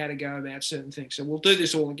how to go about certain things. So we'll do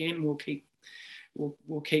this all again. We'll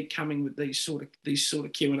keep coming with these sort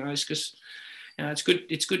of Q&As, because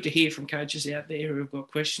it's good to hear from coaches out there who have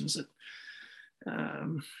got questions that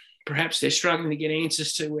perhaps they're struggling to get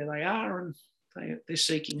answers to where they are, and they're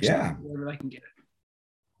seeking wherever they can get it.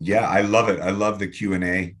 Yeah, I love it. I love the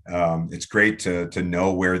Q&A. It's great to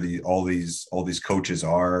know where all these coaches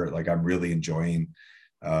are. Like, I'm really enjoying,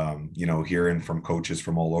 hearing from coaches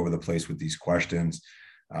from all over the place with these questions.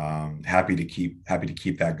 Happy to keep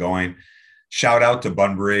that going. Shout out to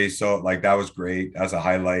Bunbury. So like, that was great as a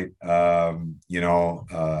highlight, to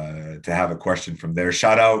have a question from there.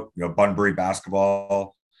 Shout out, Bunbury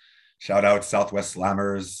basketball. Shout out Southwest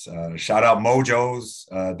Slammers. Shout out Mojo's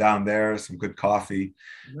down there. Some good coffee.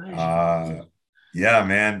 Nice. Yeah,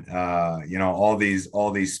 man. All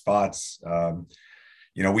these spots.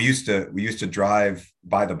 We used to drive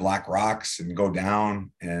by the Black Rocks and go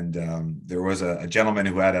down, and there was a gentleman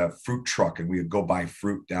who had a fruit truck, and we would go buy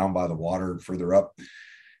fruit down by the water further up.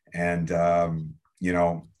 And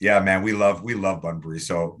yeah, man, we love Bunbury.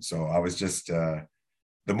 So I was just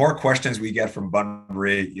the more questions we get from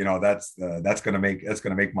Bunbury, that's gonna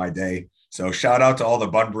make my day. So shout out to all the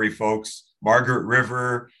Bunbury folks, Margaret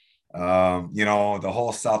River, the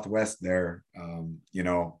whole Southwest there.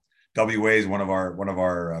 WA is one of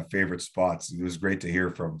our favorite spots. It was great to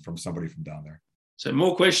hear from somebody from down there. So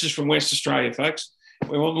more questions from West Australia, folks.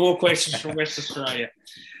 We want more questions from West Australia.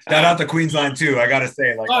 Shout out to Queensland too. I got to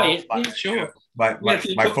say, sure.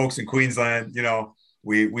 My folks in Queensland,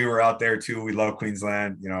 we were out there too. We love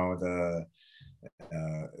Queensland.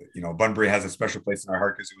 Bunbury has a special place in our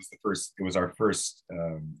heart because it was our first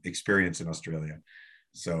experience in Australia.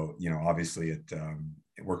 So, obviously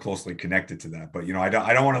we're closely connected to that, but I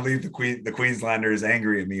don't want to leave the Queenslanders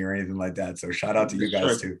angry at me or anything like that. So shout out to you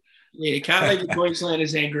guys too. Yeah, can't leave the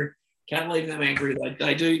Queenslanders angry. Can't leave them angry.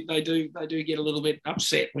 They do get a little bit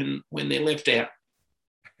upset when they're left out.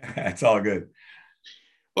 It's all good.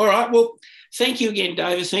 All right. Well, thank you again,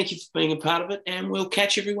 David. Thank you for being a part of it, and we'll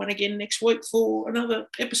catch everyone again next week for another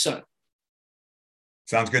episode.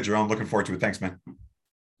 Sounds good, Jerome. Looking forward to it. Thanks, man.